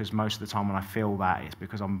 Because most of the time when I feel that, it's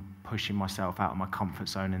because I'm pushing myself out of my comfort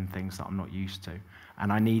zone in things that I'm not used to.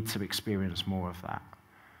 And I need to experience more of that.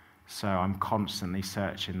 So I'm constantly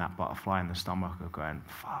searching that butterfly in the stomach of going,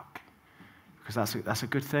 fuck. Because that's a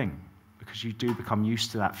good thing. Because you do become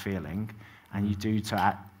used to that feeling, and you do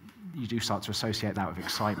start to associate that with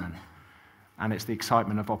excitement. And it's the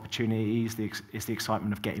excitement of opportunities, it's the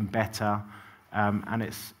excitement of getting better, and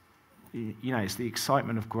it's the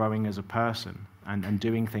excitement of growing as a person and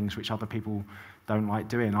doing things which other people don't like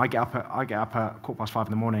doing. I get up at 5:15 in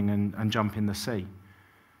the morning and jump in the sea.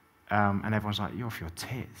 And everyone's like, you're off your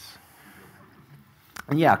tits.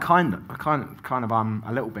 And yeah, kind of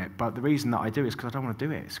a little bit, but the reason that I do is because I don't want to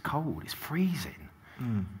do it. It's cold, it's freezing.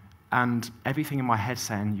 And everything in my head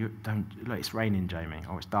saying, look, it's raining, Jamie,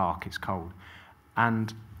 or it's dark, it's cold.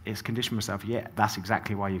 And it's conditioned myself, yeah, that's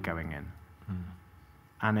exactly why you're going in.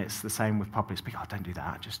 And it's the same with public speaking. Oh, don't do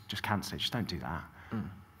that. Just cancel it. Just don't do that.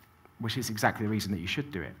 Which is exactly the reason that you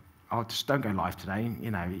should do it. Oh, just don't go live today.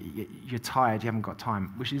 You know, you're tired. You haven't got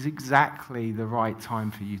time. Which is exactly the right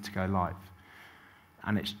time for you to go live.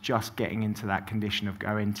 And it's just getting into that condition of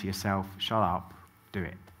going to yourself, shut up, do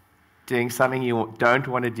it. Doing something you don't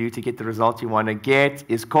want to do to get the result you want to get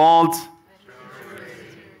is called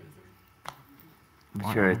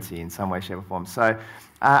maturity in some way, shape, or form. So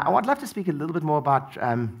I would love to speak a little bit more about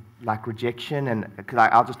like rejection, and because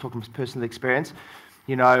I'll just talk from personal experience.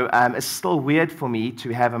 You know, it's still weird for me to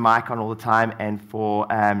have a mic on all the time and for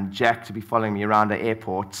Jack to be following me around the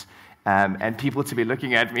airport and people to be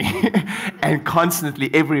looking at me and constantly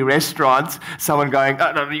every restaurant, someone going,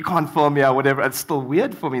 oh, no, you can't film me or whatever. It's still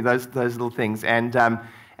weird for me, those little things. And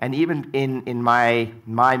even in my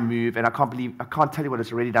move, and I can't tell you what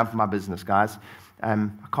it's already done for my business, guys. I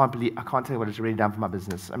can't tell you what it's already done for my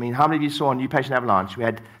business. I mean, how many of you saw on New Patient Avalanche? We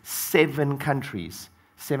had 7 countries,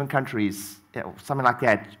 something like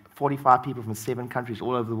that, 45 people from 7 countries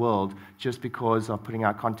all over the world just because of putting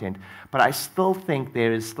out content. But I still think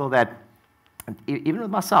there is still that, even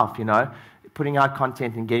with myself, you know, putting out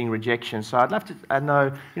content and getting rejection. So I'd love to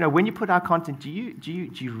know, you know, when you put out content, do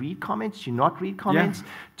you read comments? Do you not read comments? Yeah.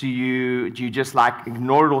 Do you just like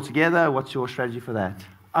ignore it altogether? What's your strategy for that?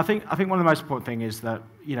 I think one of the most important things is that,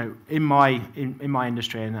 you know, in my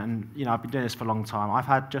industry, and you know, I've been doing this for a long time. I've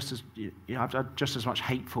had just as much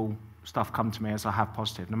hateful stuff come to me as I have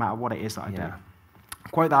positive, no matter what it is that I do. A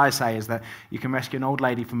quote that I say is that you can rescue an old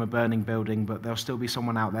lady from a burning building, but there'll still be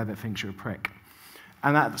someone out there that thinks you're a prick.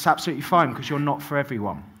 And that's absolutely fine, because you're not for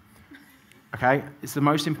everyone. Okay? It's the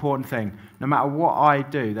most important thing. No matter what I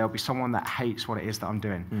do, there'll be someone that hates what it is that I'm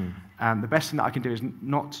doing. The best thing that I can do is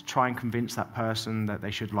not to try and convince that person that they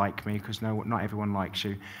should like me, because not everyone likes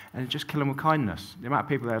you, and just kill them with kindness. The amount of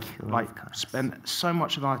people that have spent so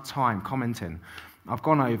much of their time commenting. I've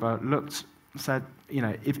gone over, looked, said, you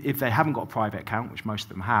know, if they haven't got a private account, which most of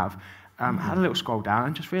them have, had a little scroll down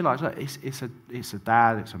and just realised, look, it's a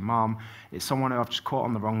dad, it's a mum, it's someone who I've just caught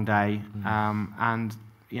on the wrong day, and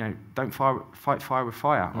you know, don't fight fire with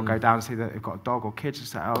fire. Or go down and see that they've got a dog or kids and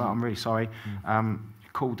say, oh, I'm really sorry.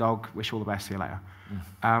 Cool dog, wish you all the best, see you later.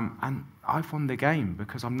 And I've won the game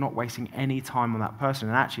because I'm not wasting any time on that person.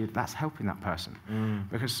 And actually, that's helping that person.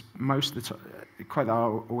 Because most of the time, the quote that I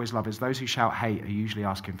always love is, those who shout hate are usually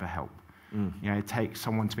asking for help. You know, it takes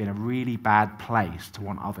someone to be in a really bad place to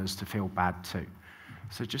want others to feel bad too.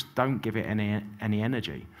 So just don't give it any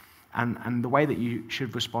energy. And the way that you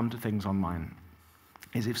should respond to things online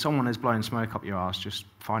is, if someone is blowing smoke up your ass, just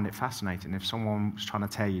find it fascinating. If someone's trying to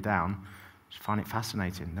tear you down, just find it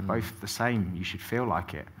fascinating. They're both the same. You should feel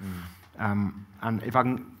like it. And if I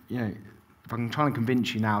can try and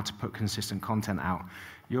convince you now to put consistent content out,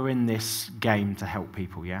 you're in this game to help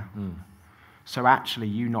people, yeah? So actually,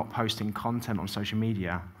 you not posting content on social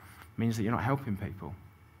media means that you're not helping people,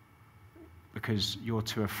 because you're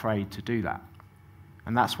too afraid to do that.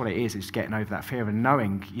 And that's what it is. It's getting over that fear and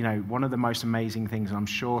knowing, you know, one of the most amazing things, and I'm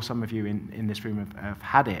sure some of you in this room have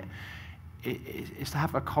had it, is to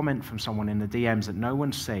have a comment from someone in the DMs that no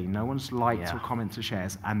one's seen, no one's liked or commented or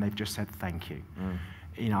shares, and they've just said thank you.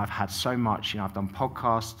 You know, I've had so much. You know, I've done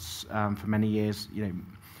podcasts for many years. You know,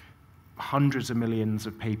 hundreds of millions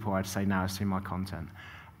of people, I'd say, now have seen my content.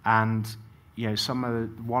 And you know, some of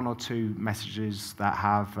the 1 or 2 messages that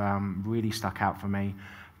have really stuck out for me.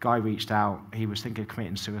 Guy reached out. He was thinking of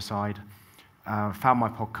committing suicide. Found my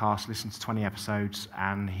podcast, listened to 20 episodes,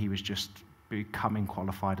 and he was just becoming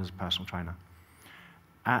qualified as a personal trainer.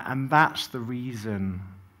 And that's the reason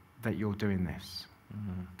that you're doing this,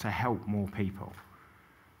 to help more people.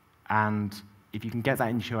 And if you can get that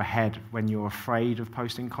into your head when you're afraid of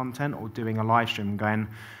posting content or doing a live stream and going,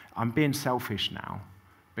 I'm being selfish now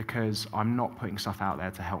because I'm not putting stuff out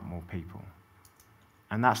there to help more people.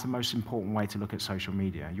 And that's the most important way to look at social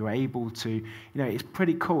media. You're able to, you know, it's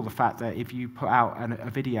pretty cool, the fact that if you put out a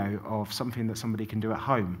video of something that somebody can do at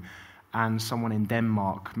home, and someone in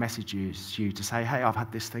Denmark messages you to say, hey, I've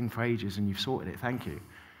had this thing for ages and you've sorted it, thank you.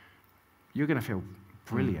 You're going to feel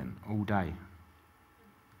brilliant all day.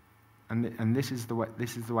 And this is the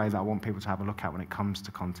way that I want people to have a look at when it comes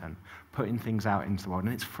to content, putting things out into the world.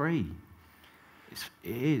 And it's free. It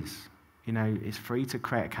is. You know, it's free to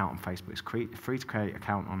create an account on Facebook. It's free to create an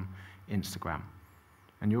account on Instagram.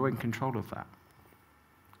 And you're in control of that.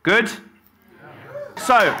 Good?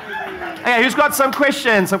 So, okay, who's got some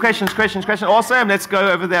questions? Some questions. Awesome. Let's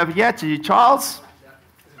go over there here to Charles.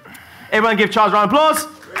 Everyone give Charles a round of applause.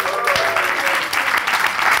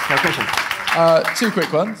 No questions. Two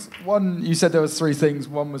quick ones. One, you said there was three things.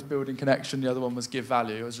 One was building connection. The other one was give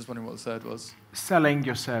value. I was just wondering what the third was. Selling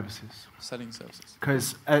your services. Selling services.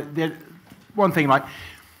 Because one thing, like,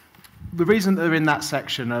 the reason that they're in that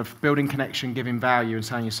section of building connection, giving value, and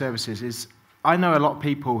selling your services is I know a lot of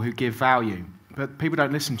people who give value, but people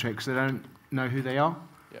don't listen to it because they don't know who they are.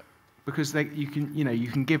 Yeah. Because you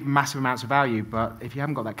can give massive amounts of value, but if you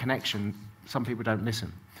haven't got that connection, some people don't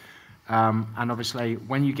listen. And obviously,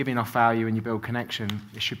 when you give enough value and you build connection,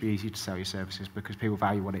 it should be easy to sell your services because people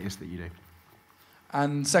value what it is that you do.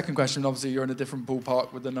 And second question, obviously you're in a different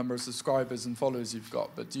ballpark with the number of subscribers and followers you've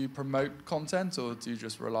got, but do you promote content or do you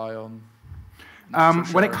just rely on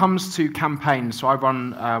when it comes to campaigns, so I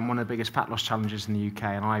run one of the biggest fat loss challenges in the UK,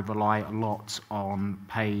 and I rely a lot on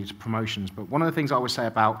paid promotions. But one of the things I always say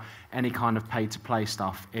about any kind of pay-to-play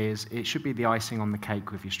stuff is it should be the icing on the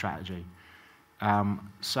cake with your strategy.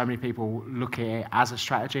 So many people look at it as a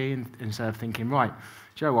strategy instead of thinking, right,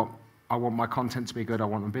 do you know what? I want my content to be good, I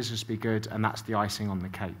want my business to be good, and that's the icing on the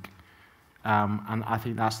cake. And I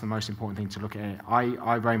think that's the most important thing to look at it.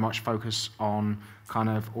 I very much focus on kind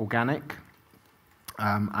of organic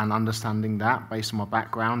and understanding that based on my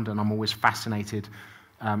background, and I'm always fascinated.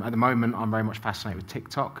 At the moment, I'm very much fascinated with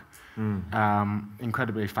TikTok.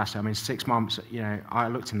 Incredibly fascinated. I mean, 6 months, I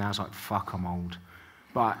looked in there, I was like, fuck, I'm old.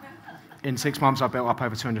 But in 6 months, I built up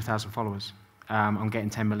over 200,000 followers. I'm getting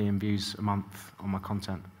 10 million views a month on my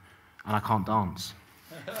content. And I can't dance.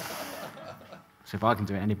 So if I can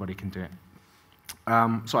do it, anybody can do it. Go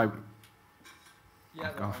off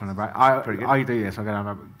on a break. I do this. I'm going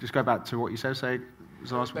to just go back to what you said.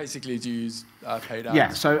 Basically, do you use paid ads? Yeah.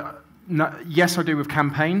 So yes, I do with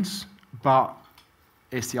campaigns, but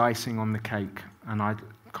it's the icing on the cake, and I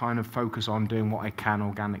kind of focus on doing what I can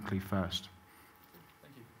organically first.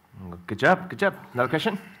 Thank you. Good job. Good job. Another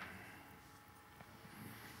question?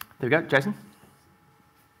 There we go, Jason.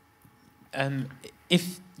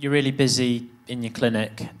 If you're really busy in your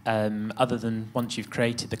clinic, other than once you've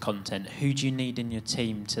created the content, who do you need in your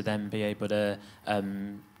team to then be able to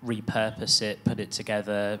repurpose it, put it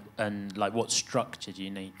together, and like what structure do you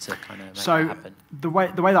need to kind of make that happen? The way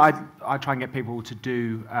that I try and get people to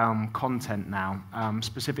do content now,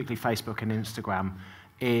 specifically Facebook and Instagram,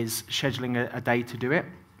 is scheduling a day to do it.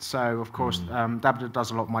 So of course, Dabda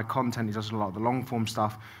does a lot of my content, he does a lot of the long form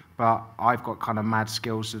stuff, but I've got kind of mad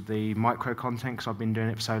skills of the micro content because I've been doing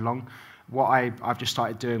it for so long. What I've just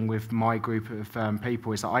started doing with my group of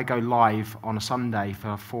people is that I go live on a Sunday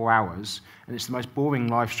for 4 hours, and it's the most boring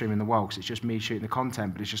live stream in the world because it's just me shooting the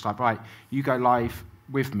content, but it's just like, right, you go live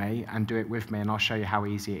with me and do it with me, and I'll show you how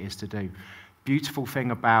easy it is to do. Beautiful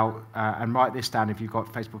thing about, and write this down if you've got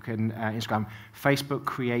Facebook and Instagram, Facebook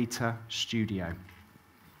Creator Studio.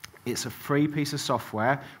 It's a free piece of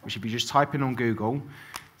software, which if you just type in on Google,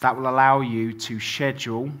 that will allow you to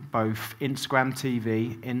schedule both Instagram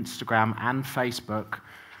TV, Instagram, and Facebook,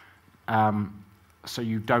 so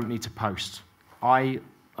you don't need to post. I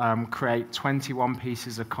create 21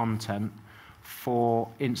 pieces of content for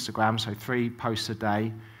Instagram, so 3 posts a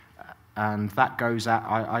day, and that goes at,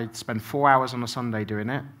 I spend 4 hours on a Sunday doing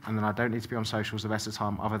it, and then I don't need to be on socials the rest of the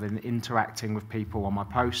time other than interacting with people on my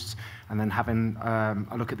posts, and then having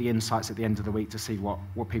a look at the insights at the end of the week to see what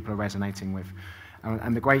people are resonating with.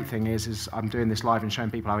 And the great thing is I'm doing this live and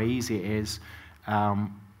showing people how easy it is.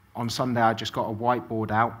 On Sunday, I just got a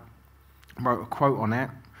whiteboard out, wrote a quote on it,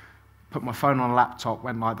 put my phone on a laptop,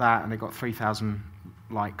 went like that, and it got 3,000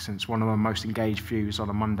 likes, and it's one of my most engaged views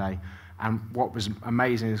on a Monday. And what was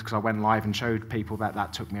amazing is because I went live and showed people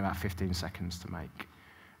that took me about 15 seconds to make.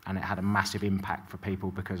 And it had a massive impact for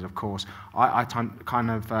people because, of course, I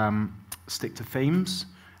kind of stick to themes,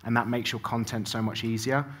 and that makes your content so much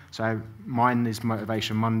easier. So mine is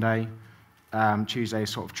Motivation Monday, Tuesday is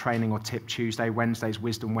sort of Training or Tip Tuesday, Wednesday is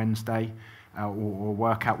Wisdom Wednesday, or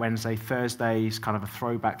Workout Wednesday, Thursday is kind of a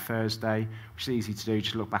throwback Thursday, which is easy to do,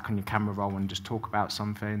 just look back on your camera roll and just talk about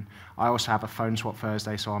something. I also have a phone swap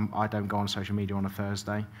Thursday, so I don't go on social media on a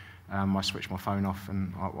Thursday. I switch my phone off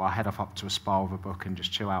and I head off up to a spa with a book and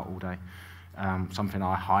just chill out all day. Something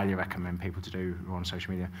I highly recommend people to do on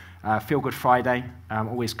social media. Feel Good Friday,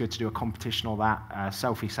 always good to do a competition or that.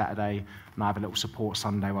 Selfie Saturday, and I have a little support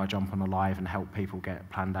Sunday where I jump on a live and help people get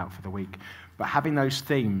planned out for the week. But having those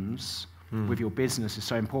themes with your business is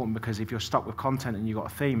so important because if you're stuck with content and you've got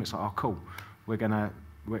a theme, it's like, oh, cool, we're gonna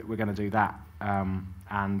do that.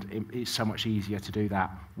 And it's so much easier to do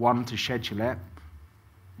that. One, to schedule it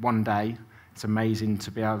one day. It's amazing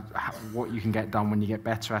to be able what you can get done when you get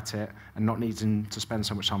better at it and not needing to spend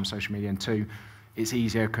so much time on social media. And 2, it's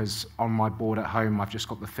easier because on my board at home, I've just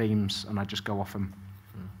got the themes and I just go off them.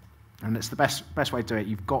 And it's the best way to do it.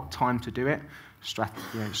 You've got time to do it.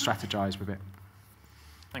 Strategize with it.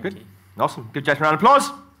 Thank Good. you. Awesome. Give Jason a round of applause.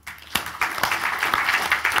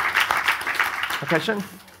 Question?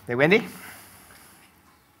 Hey, Wendy.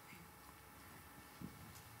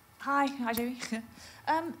 Hi, Jamie.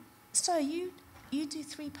 So you do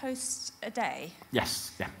 3 posts a day,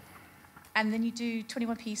 Yes, yeah. and then you do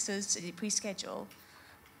 21 pieces pre-schedule,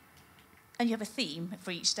 and you have a theme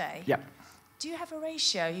for each day. Yep. Do you have a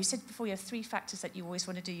ratio? You said before you have 3 factors that you always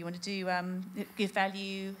want to do. You want to do give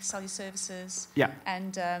value, sell your services, Yeah.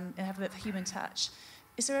 and have a bit of human touch.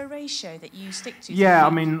 Is there a ratio that you stick to? Yeah, I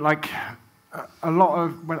mean, like, a lot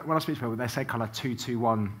of, when I speak to people, they say kind of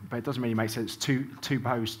 2-2-1, but it doesn't really make sense. Two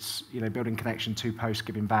posts, building connection, 2 posts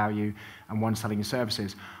giving value, and 1 selling your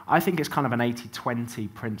services. I think it's kind of an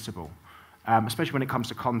 80-20 principle, especially when it comes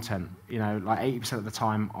to content. Like 80% of the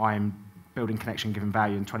time, I'm building connection, giving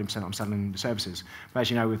value, and 20% I'm selling the services. But as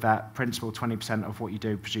you know, with that principle, 20% of what you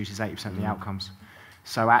do produces 80% of the outcomes.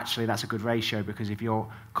 So actually, that's a good ratio, because if you're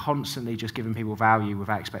constantly just giving people value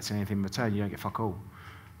without expecting anything in return, you don't get fuck all.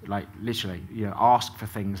 Like, literally, ask for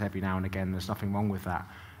things every now and again. There's nothing wrong with that.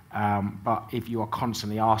 But if you are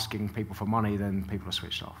constantly asking people for money, then people are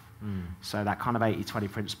switched off. So that kind of 80-20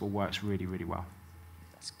 principle works really, really well.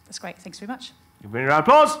 That's great. Thanks very much. Give me a round of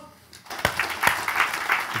applause.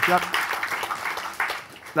 Good job.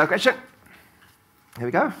 No question? Here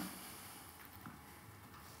we go.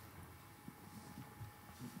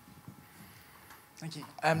 Thank you.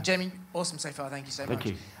 Jamie, awesome so far. Thank you so much.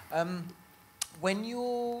 Thank you. When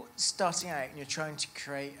you're starting out and you're trying to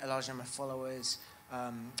create a large number of followers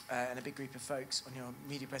and a big group of folks on your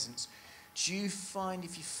media presence, do you find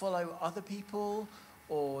if you follow other people,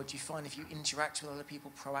 or do you find if you interact with other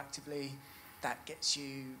people proactively, that gets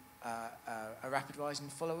you a rapid rise in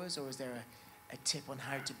followers, or is there a tip on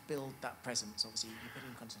how to build that presence? Obviously, you're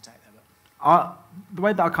putting content out there, but... The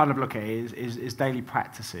way that I kind of look at it is daily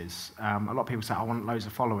practices. A lot of people say, I want loads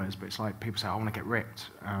of followers, but it's like people say, I want to get ripped.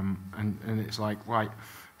 And it's like, right,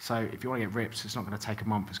 so if you want to get ripped, it's not going to take a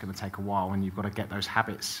month, it's going to take a while, and you've got to get those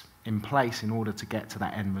habits in place in order to get to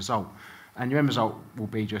that end result. And your end result will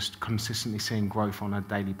be just consistently seeing growth on a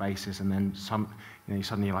daily basis, and then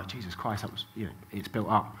suddenly you're like, Jesus Christ, that was, it's built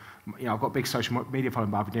up. I've got a big social media following,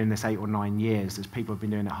 but I've been doing this 8 or 9 years. There's people who've been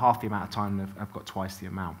doing it half the amount of time, and I've got twice the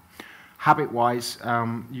amount. Habit-wise,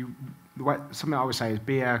 something I would say is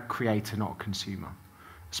be a creator, not a consumer,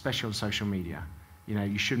 especially on social media.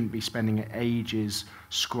 You shouldn't be spending ages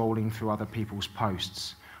scrolling through other people's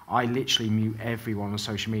posts. I literally mute everyone on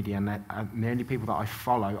social media, and the only people that I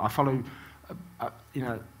follow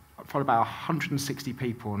about 160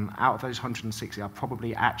 people, and out of those 160, I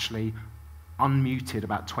probably actually unmuted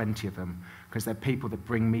about 20 of them, because they're people that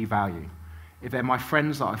bring me value. If they're my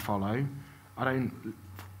friends that I follow, I don't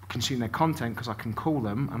consume their content, because I can call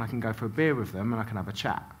them and I can go for a beer with them and I can have a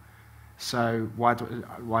chat. So why do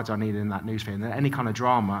I need it in that newsfeed? And any kind of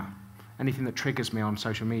drama, anything that triggers me on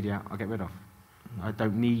social media, I'll get rid of. I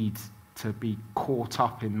don't need to be caught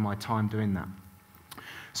up in my time doing that.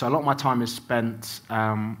 So a lot of my time is spent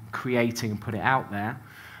creating and put it out there,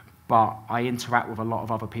 but I interact with a lot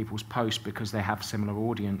of other people's posts because they have similar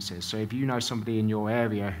audiences. So if you know somebody in your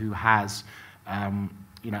area who has a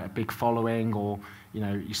big following, or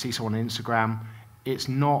you see someone on Instagram, it's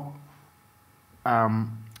not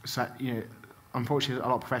unfortunately a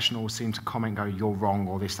lot of professionals seem to comment, go, you're wrong,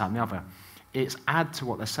 or this, that, and the other. It's add to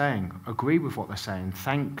what they're saying, agree with what they're saying,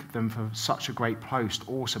 thank them for such a great post,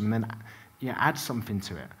 awesome, and then add something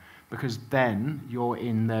to it, because then you're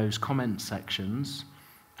in those comment sections,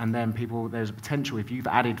 and then there's a potential, if you've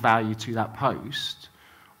added value to that post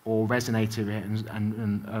or resonated with it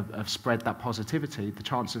and have spread that positivity, the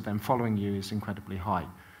chance of them following you is incredibly high.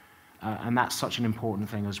 And that's such an important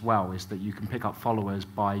thing as well, is that you can pick up followers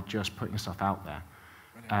by just putting stuff out there.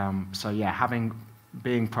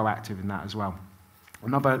 Being proactive in that as well.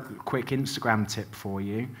 Another quick Instagram tip for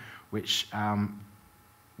you, which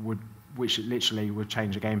literally would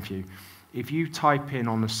change the game for you. If you type in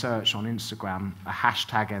on the search on Instagram a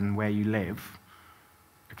hashtag and where you live,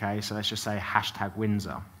 okay, so let's just say hashtag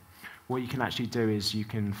Windsor. What you can actually do is you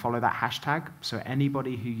can follow that hashtag, so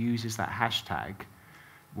anybody who uses that hashtag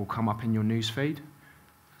will come up in your newsfeed,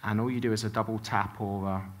 and all you do is a double tap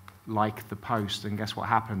or like the post, and guess what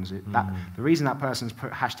happens? The reason that person's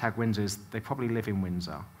put hashtag Windsor is they probably live in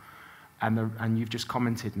Windsor, and you've just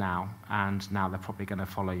commented now, and now they're probably going to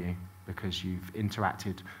follow you because you've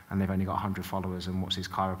interacted, and they've only got 100 followers, and what's his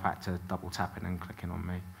chiropractor double tapping and clicking on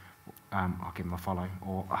me? I'll give him a follow,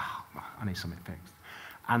 or I need something fixed.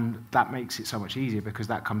 And that makes it so much easier because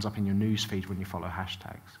that comes up in your news feed when you follow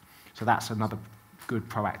hashtags. So that's another good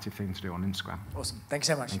proactive thing to do on Instagram. Awesome. Thanks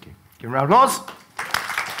so much. Thank you. Give him a round of applause.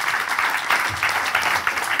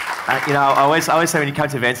 I always say when you come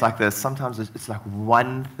to events like this, sometimes it's like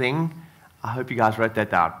one thing. I hope you guys wrote that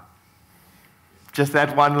down. Just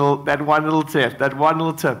that one little tip, that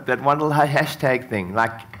one little hashtag thing.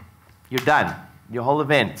 Like, you're done. Your whole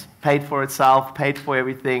event paid for itself, paid for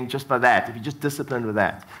everything, just by that. If you're just disciplined with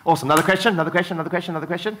that. Awesome. Another question. There we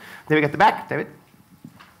go at the back. David.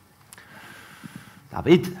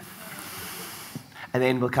 And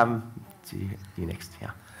then we'll come to you next.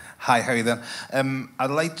 Yeah. Hi, how are you doing?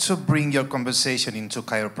 I'd like to bring your conversation into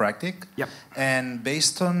chiropractic. Yep. And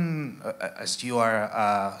based on, as you are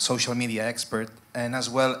a social media expert, and as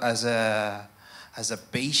well as a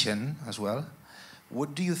patient as well,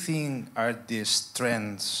 what do you think are the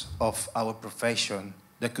strengths of our profession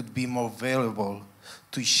that could be more valuable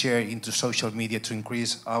to share into social media to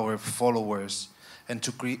increase our followers and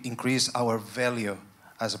to increase our value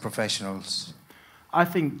as professionals? I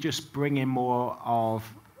think just bringing more of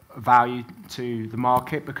value to the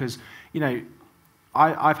market, because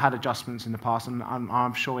I've had adjustments in the past, and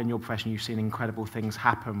I'm sure in your profession you've seen incredible things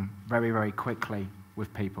happen very, very quickly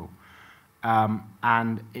with people,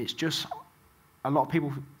 and it's just a lot of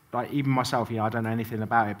people, like even myself, I don't know anything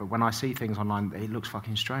about it, but when I see things online, it looks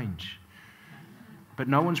fucking strange, but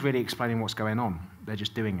no one's really explaining what's going on. They're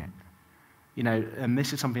just doing it. And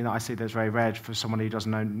this is something that I see that's very rare for someone who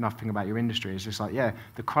doesn't know nothing about your industry. It's just like, yeah,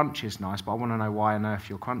 the crunch is nice, but I want to know why on earth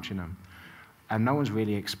you're crunching them. And no one's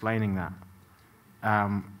really explaining that.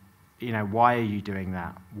 Why are you doing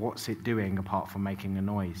that? What's it doing apart from making a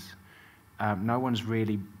noise? No one's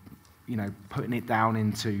really, putting it down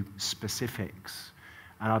into specifics.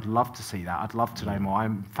 And I'd love to see that. I'd love to know more.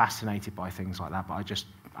 I'm fascinated by things like that, but I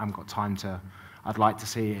haven't got time to. I'd like to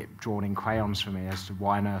see it drawn in crayons for me as to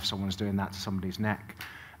why on earth someone's doing that to somebody's neck.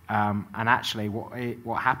 And actually,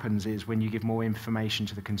 what happens is when you give more information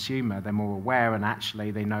to the consumer, they're more aware, and actually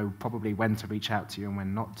they know probably when to reach out to you and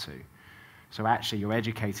when not to. So actually, you're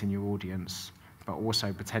educating your audience, but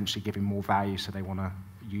also potentially giving more value so they want to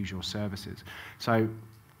use your services. So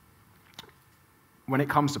when it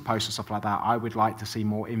comes to posts and stuff like that, I would like to see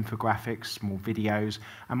more infographics, more videos,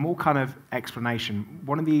 and more kind of explanation.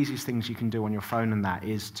 One of the easiest things you can do on your phone and that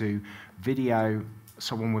is to video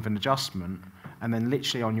someone with an adjustment, and then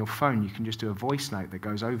literally on your phone, you can just do a voice note that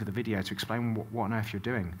goes over the video to explain what on earth you're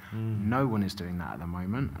doing. No one is doing that at the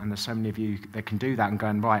moment, and there's so many of you that can do that and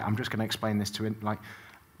going, right, I'm just going to explain this to it. Like,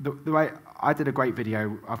 the way I did a great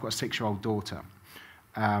video, I've got a 6-year-old daughter,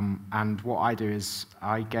 and what I do is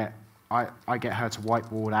I get her to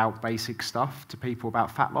whiteboard out basic stuff to people about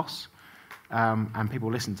fat loss, and people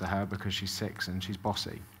listen to her because she's 6 and she's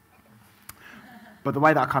bossy. But the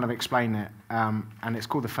way that I kind of explain it, and it's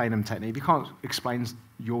called the Phelan technique, if you can't explain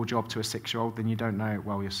your job to a 6-year-old, then you don't know it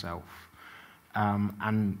well yourself.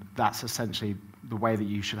 And that's essentially the way that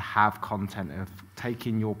you should have content, of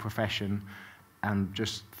taking your profession and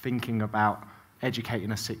just thinking about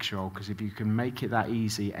educating a 6-year-old, because if you can make it that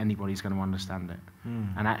easy, anybody's going to understand it.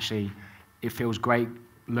 And actually, it feels great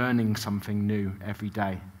learning something new every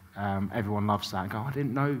day. Everyone loves that. And go, I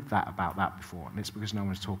didn't know that about that before, and it's because no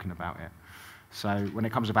one's talking about it. So when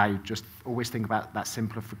it comes to value, just always think about that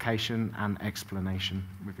simplification and explanation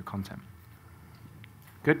with your content.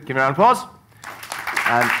 Good. Give me a round of applause.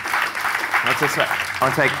 I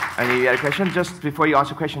want to take, and you had a question? Just before you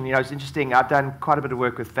ask a question, it's interesting. I've done quite a bit of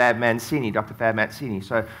work with Fab Mancini, Dr. Fab Mancini.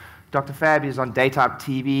 So Dr. Fab is on daytime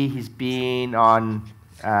TV. He's been on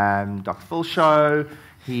Dr. Phil show.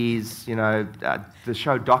 He's, the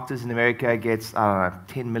show Doctors in America gets, 10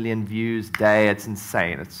 million views a day. It's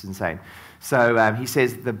insane. So he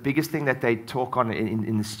says the biggest thing that they talk on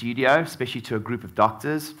in the studio, especially to a group of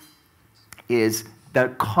doctors, is the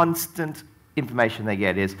constant information they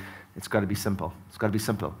get is, it's got to be simple. It's got to be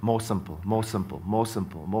simple. More simple. More simple. More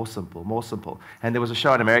simple. More simple. More simple. And there was a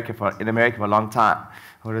show in America for a long time.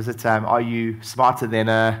 What is it? Are you smarter than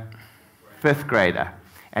a 5th grader?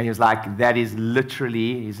 And he was like, that is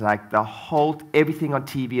literally, he's like, everything on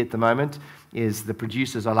TV at the moment is the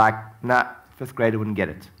producers are like, nah, 5th grader wouldn't get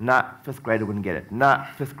it. Nah, 5th grader wouldn't get it. Nah,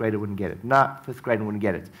 5th grader wouldn't get it. Nah, 5th grader wouldn't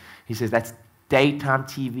get it. He says that's daytime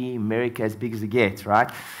TV, America as big as it gets, right?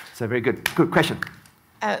 So very good. Good question.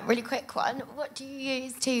 Really quick one. What do you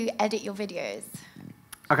use to edit your videos?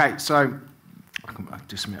 Okay, so I can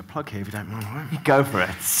just submit a plug here if you don't mind. Right? Go for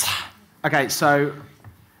it. Okay, so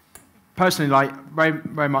personally, very,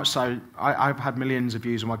 very much so, I've had millions of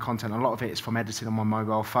views on my content. A lot of it is from editing on my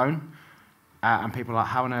mobile phone. And people are like,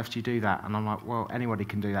 how on earth do you do that? And I'm like, well, anybody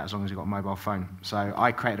can do that as long as you've got a mobile phone. So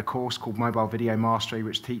I created a course called Mobile Video Mastery,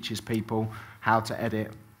 which teaches people how to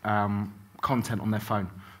edit content on their phone.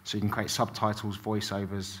 So you can create subtitles,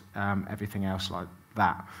 voiceovers, everything else like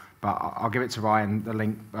that. But I'll give it to Ryan, the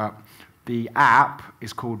link. The app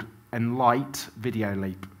is called Enlight Video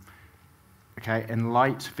Leap. Okay,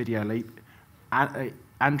 Enlight Video Leap.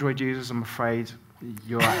 Android users, I'm afraid,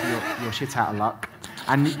 you're shit out of luck.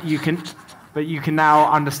 And you can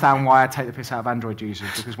now understand why I take the piss out of Android users,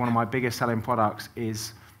 because one of my biggest selling products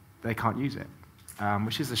is they can't use it,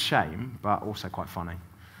 which is a shame, but also quite funny.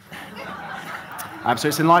 So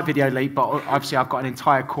it's Enlight Video Leap, but obviously I've got an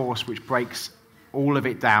entire course which breaks all of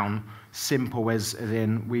it down, simple as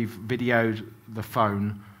in we've videoed the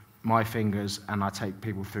phone, my fingers, and I take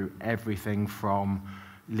people through everything from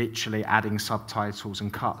literally adding subtitles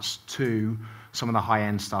and cuts to some of the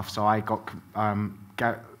high-end stuff. So I got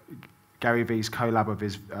Gary Vee's collab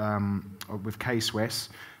with K-Swiss.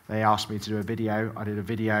 They asked me to do a video. I did a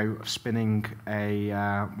video of spinning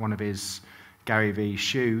one of his Gary Vee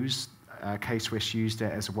shoes. K-Swiss used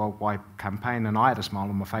it as a worldwide campaign, and I had a smile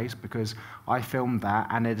on my face because I filmed that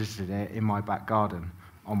and edited it in my back garden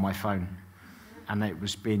on my phone. And it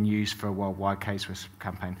was being used for a worldwide K-Swiss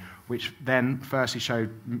campaign, which then firstly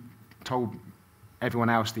told everyone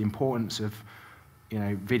else the importance of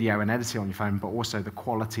video and editing on your phone, but also the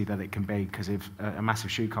quality that it can be, because if a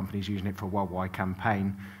massive shoe company is using it for a worldwide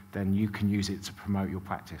campaign, then you can use it to promote your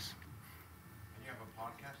practice.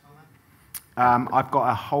 I've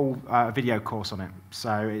got a whole video course on it. So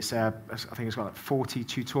I think it's got like 40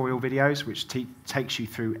 tutorial videos, which takes you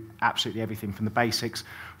through absolutely everything from the basics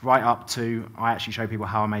right up to, I actually show people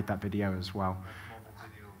how I made that video as well.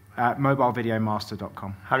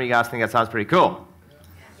 Mobilevideomaster.com. How many of you guys think that sounds pretty cool?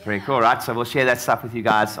 Pretty cool, right? So we'll share that stuff with you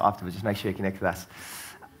guys afterwards. Just make sure you connect with us.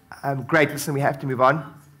 Great. Listen, we have to move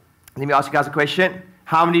on. Let me ask you guys a question.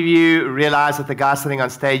 How many of you realize that the guy sitting on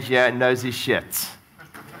stage here knows his shit?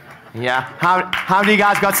 Yeah? How many of you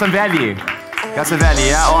guys got some value? Got some value,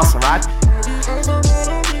 yeah? Awesome, right?